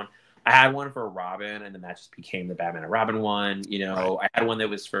its own. I had one for Robin, and then that just became the Batman and Robin one. I had one that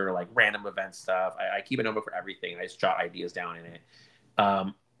was for like random event stuff. I keep a notebook for everything. I just jot ideas down in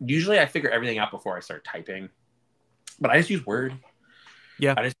it. Usually I figure everything out before I start typing, but I just use Word.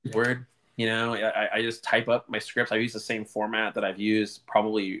 Yeah. I just use Word. I just type up my scripts. I use the same format that I've used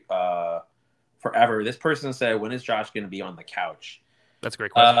probably forever. This person said, when is Josh going to be on the couch? That's a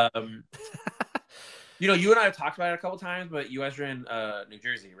great question. You and I have talked about it a couple times, but you guys are in New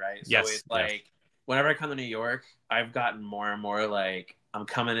Jersey, right? So it's like, whenever I come to New York, I've gotten more and more like, I'm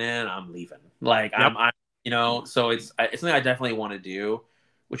coming in, I'm leaving. Like, I'm so it's something I definitely want to do.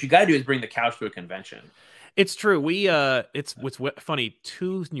 What you got to do is bring the couch to a convention. It's true. We it's what's funny.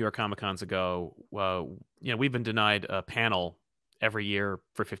 2 New York Comic Cons ago, we've been denied a panel every year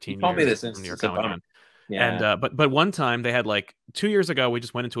for You 15 told me years this, and from New York it's a Comic bummer. Con. And Yeah. but one time they had, like, 2 years ago, we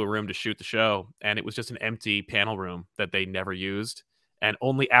just went into a room to shoot the show, and it was just an empty panel room that they never used. And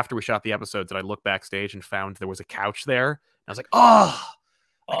only after we shot the episode did I look backstage and found there was a couch there. And I was like, oh,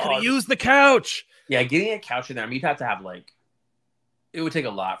 I could have Oh, used the couch. yeah. Getting a couch in there. I mean, you'd have to have like. It would take a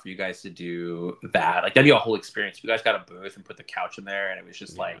lot for you guys to do that. Like that'd be a whole experience. You guys got a booth and put the couch in there, and it was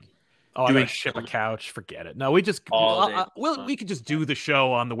just Yeah. like Oh, I doing gotta ship a couch. Forget it. No, we just all day. we could just do the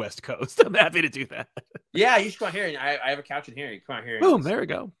show on the West Coast. I'm happy to do that. Yeah, you should come out here. And I have a couch in here. You come out here. Boom, there we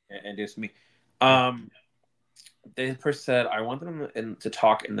go. And do some me. The person said, I want them to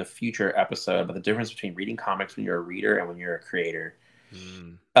talk in the future episode about the difference between reading comics when you're a reader and when you're a creator.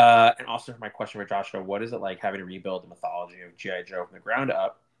 And also for my question for Joshua, what is it like having to rebuild the mythology of G.I. Joe from the ground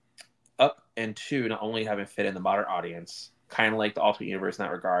up? And 2, not only have it fit in the modern audience, kind of like the Ultimate Universe in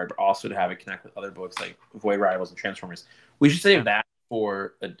that regard, but also to have it connect with other books like Void Rivals and Transformers. We should save that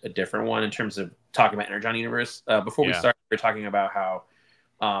for a different one in terms of talking about Energon Universe. Before we start, we were talking about how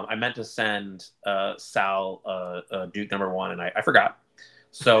I meant to send Sal Duke #1, and I forgot.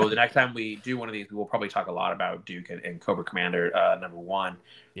 So the next time we do one of these, we will probably talk a lot about Duke and Cobra Commander #1.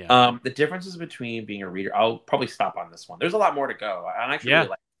 Yeah. The differences between being a reader, I'll probably stop on this one. There's a lot more to go. I actually really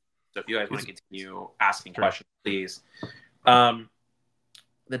like it. So if you guys want to continue asking questions, please. The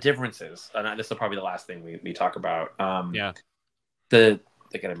differences, and this is probably the last thing we talk about. I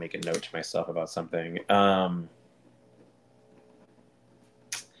gotta make a note to myself about something.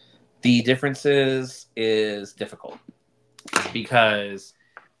 The differences is difficult because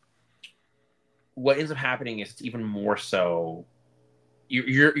what ends up happening is it's even more so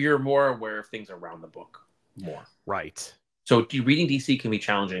you're more aware of things around the book more. Right. So reading DC can be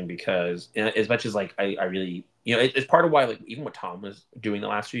challenging because as much as like I really, it's part of why like even what Tom was doing the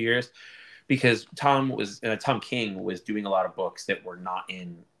last few years, because Tom King was doing a lot of books that were not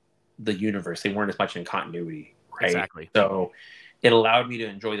in the universe. They weren't as much in continuity. Right? Exactly. So it allowed me to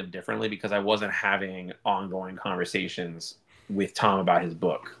enjoy them differently because I wasn't having ongoing conversations with Tom about his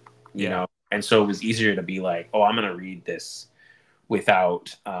book, you know? And so it was easier to be like, oh, I'm going to read this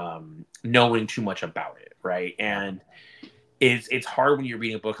without knowing too much about it. Right. And it's hard when you're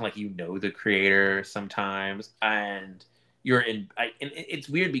reading a book and like, the creator sometimes, and and it's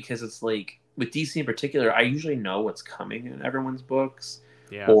weird because it's like with DC in particular, I usually know what's coming in everyone's books,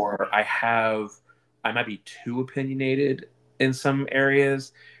 or I might be too opinionated in some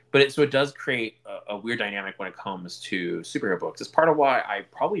areas, but it does create a weird dynamic when it comes to superhero books. It's part of why I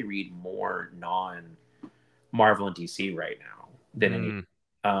probably read more non-Marvel and DC right now than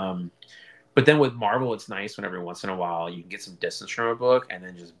any. But then with Marvel, it's nice when every once in a while you can get some distance from a book and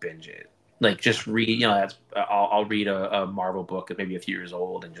then just binge it. Like just read, I'll read a Marvel book that maybe a few years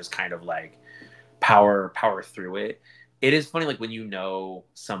old and just kind of like power through it. It is funny, like when you know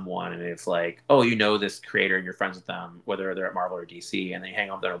someone and it's like, oh, this creator and you're friends with them, whether they're at Marvel or DC, and they hang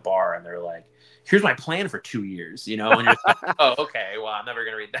out at a bar and they're like, here's my plan for 2 years, and you're like, oh, okay, well, I'm never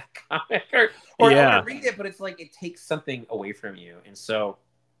going to read that comic. Or I want to read it, but it's like it takes something away from you. And so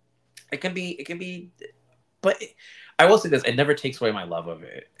it can be, but I will say this, it never takes away my love of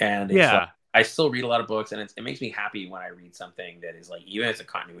it. And it's like, I still read a lot of books, and it makes me happy when I read something that is like, even if it's a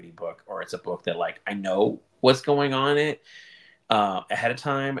continuity book or it's a book that like I know what's going on in it ahead of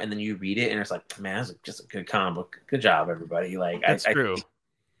time, and then you read it and it's like, man, that's just a good comic book. Good job, everybody. Like that's true.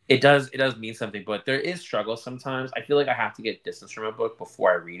 It does mean something, but there is struggle sometimes. I feel like I have to get distance from a book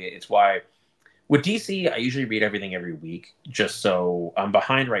before I read it. It's why with DC, I usually read everything every week, just so I'm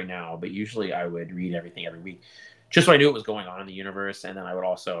behind right now, but usually I would read everything every week just so I knew what was going on in the universe, and then I would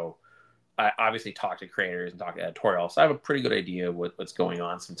also I obviously talk to creators and talk to editorials, so I have a pretty good idea of what's going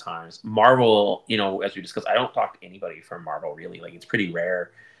on sometimes. Marvel, as we discussed, I don't talk to anybody from Marvel really. Like it's pretty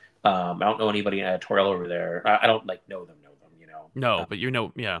rare. I don't know anybody in editorial over there. I don't like know them. No, but you're.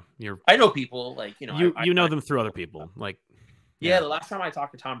 I know people like you know them through other people. Like the last time I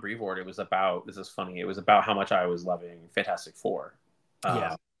talked to Tom Brevoort, it was about this is funny. It was about how much I was loving Fantastic Four.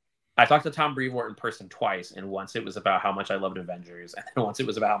 I talked to Tom Brevoort in person twice, and once it was about how much I loved Avengers, and then once it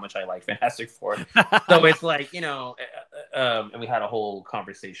was about how much I liked Fantastic Four. So it's like, and we had a whole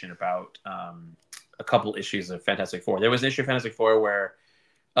conversation about a couple issues of Fantastic Four. There was an issue of Fantastic Four where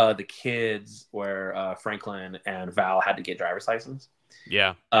the kids, where Franklin and Val had to get driver's license.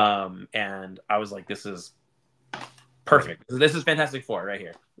 Yeah. And I was like, this is perfect. This is Fantastic Four right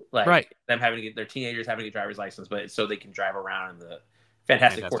here. Like them having to get their teenagers having to get driver's license, but so they can drive around in the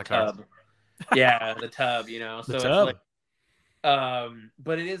Fantastic Four tub. Yeah, the tub, The so tub. it's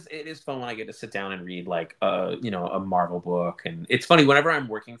But it is fun when I get to sit down and read like a Marvel book. And it's funny, whenever I'm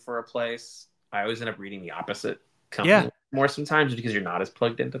working for a place, I always end up reading the opposite company more sometimes because you're not as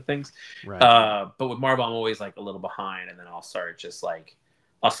plugged into things. Right. But with Marvel, I'm always like a little behind, and then I'll start just like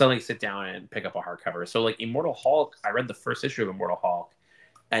I'll suddenly sit down and pick up a hardcover. So like Immortal Hulk, I read the first issue of Immortal Hulk,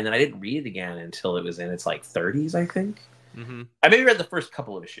 and then I didn't read it again until it was in its like 30s, I think. Mm-hmm. I maybe read the first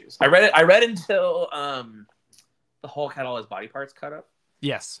couple of issues. I read until the Hulk had all his body parts cut up.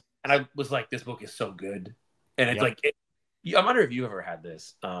 Yes. And I was like, this book is so good. And it's like, I wonder if you ever had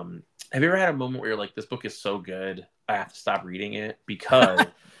this. Have you ever had a moment where you're like, this book is so good, I have to stop reading it because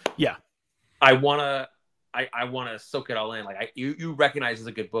yeah, I want to soak it all in. Like you recognize it's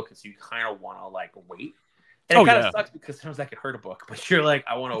a good book, and so you kind of want to like wait. And it kind of sucks because sometimes that could hurt a book, but you're like,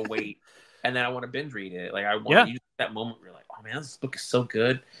 I want to wait, and then I want to binge read it. Like I want to use that moment where you're like, oh man, this book is so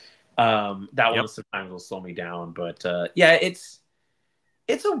good. That one sometimes will slow me down, but it's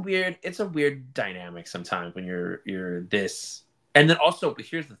a weird dynamic sometimes when you're this. And then also, but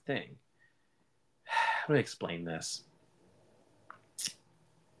here's the thing. How do I explain this?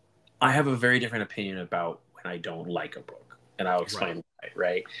 I have a very different opinion about when I don't like a book, and I'll explain why,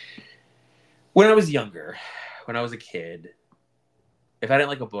 right? When I was younger, when I was a kid, if I didn't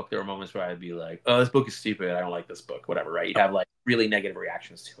like a book, there were moments where I'd be like, oh, this book is stupid, I don't like this book, whatever, right? You'd have like really negative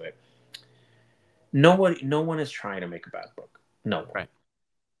reactions to it. No one is trying to make a bad book. No one. Right.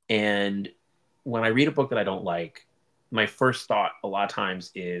 And when I read a book that I don't like, my first thought a lot of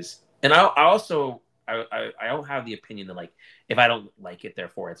times is, and I don't have the opinion that like if I don't like it,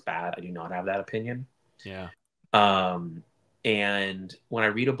 therefore it's bad. I do not have that opinion. Yeah. And when I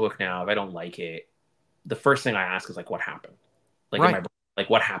read a book now, if I don't like it, the first thing I ask is like, what happened? Like, like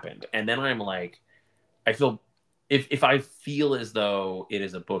what happened? And then I'm like, I feel if I feel as though it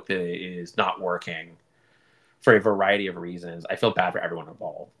is a book that is not working for a variety of reasons, I feel bad for everyone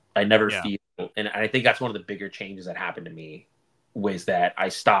involved. I never feel, and I think that's one of the bigger changes that happened to me was that I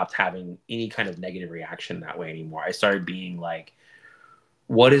stopped having any kind of negative reaction that way anymore. I started being like,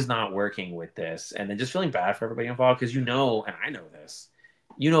 what is not working with this? And then just feeling bad for everybody involved because and I know this,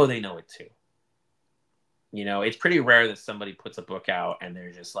 they know it too. It's pretty rare that somebody puts a book out and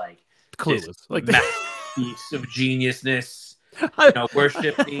they're just like clueless, like piece of geniusness.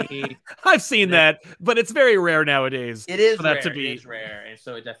 Worship me. I've seen that, but it's very rare nowadays. It is for that rare. to be. It is rare, and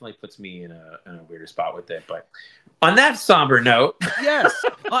so it definitely puts me in a weirder spot with it. But on that somber note, yes,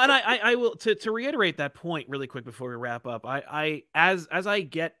 and I will to reiterate that point really quick before we wrap up. As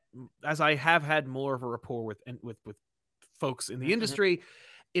I have had more of a rapport with folks in the industry,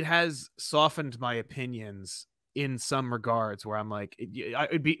 it has softened my opinions in some regards where I'm like,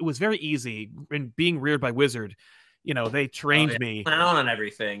 it was very easy in being reared by Wizard. They trained me on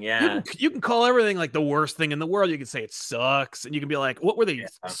everything. Yeah, you can call everything like the worst thing in the world. You can say it sucks, and you can be like, "What were they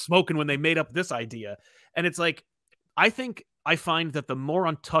smoking when they made up this idea?" And it's like, I find that the more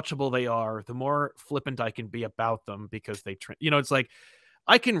untouchable they are, the more flippant I can be about them because they, it's like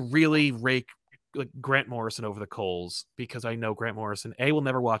I can really rake like Grant Morrison over the coals because I know Grant Morrison A will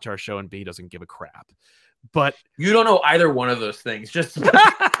never watch our show and B doesn't give a crap. But you don't know either one of those things. Just for you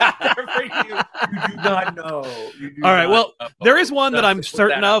do not know. All right. Well, there is one that I'm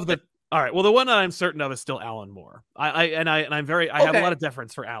certain of. All right. Well, the one that I'm certain of is still Alan Moore. I have a lot of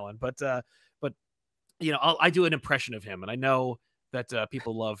deference for Alan, but I do an impression of him, and I know that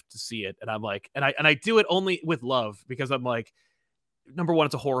people love to see it, and I'm like, and I do it only with love because I'm like, number one,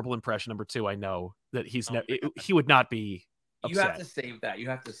 it's a horrible impression. Number two, I know that he would not be. Upset. You have to save that. You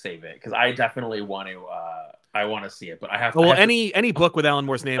have to save it because I definitely want to. I want to see it, but I have. Well, any book with Alan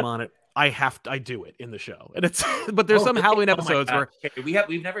Moore's name on it, I do it in the show, and it's. But there's some Halloween episodes where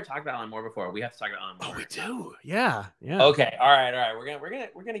we've never talked about Alan Moore before. We have to talk about Alan Moore. Oh, we do. Yeah. Okay. All right.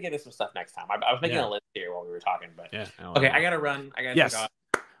 We're gonna get into some stuff next time. I was making a list here while we were talking, but okay. I gotta run. I gotta take off.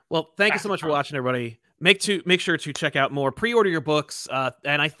 Well, thank you so much for watching, everybody. Make sure to check out more. Pre-order your books,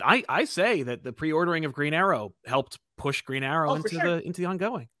 and I say that the pre-ordering of Green Arrow helped push Green Arrow into the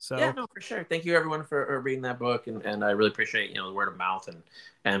ongoing. So no, for sure. Thank you everyone for reading that book, and I really appreciate the word of mouth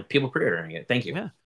and people pre-ordering it. Thank you. Yeah.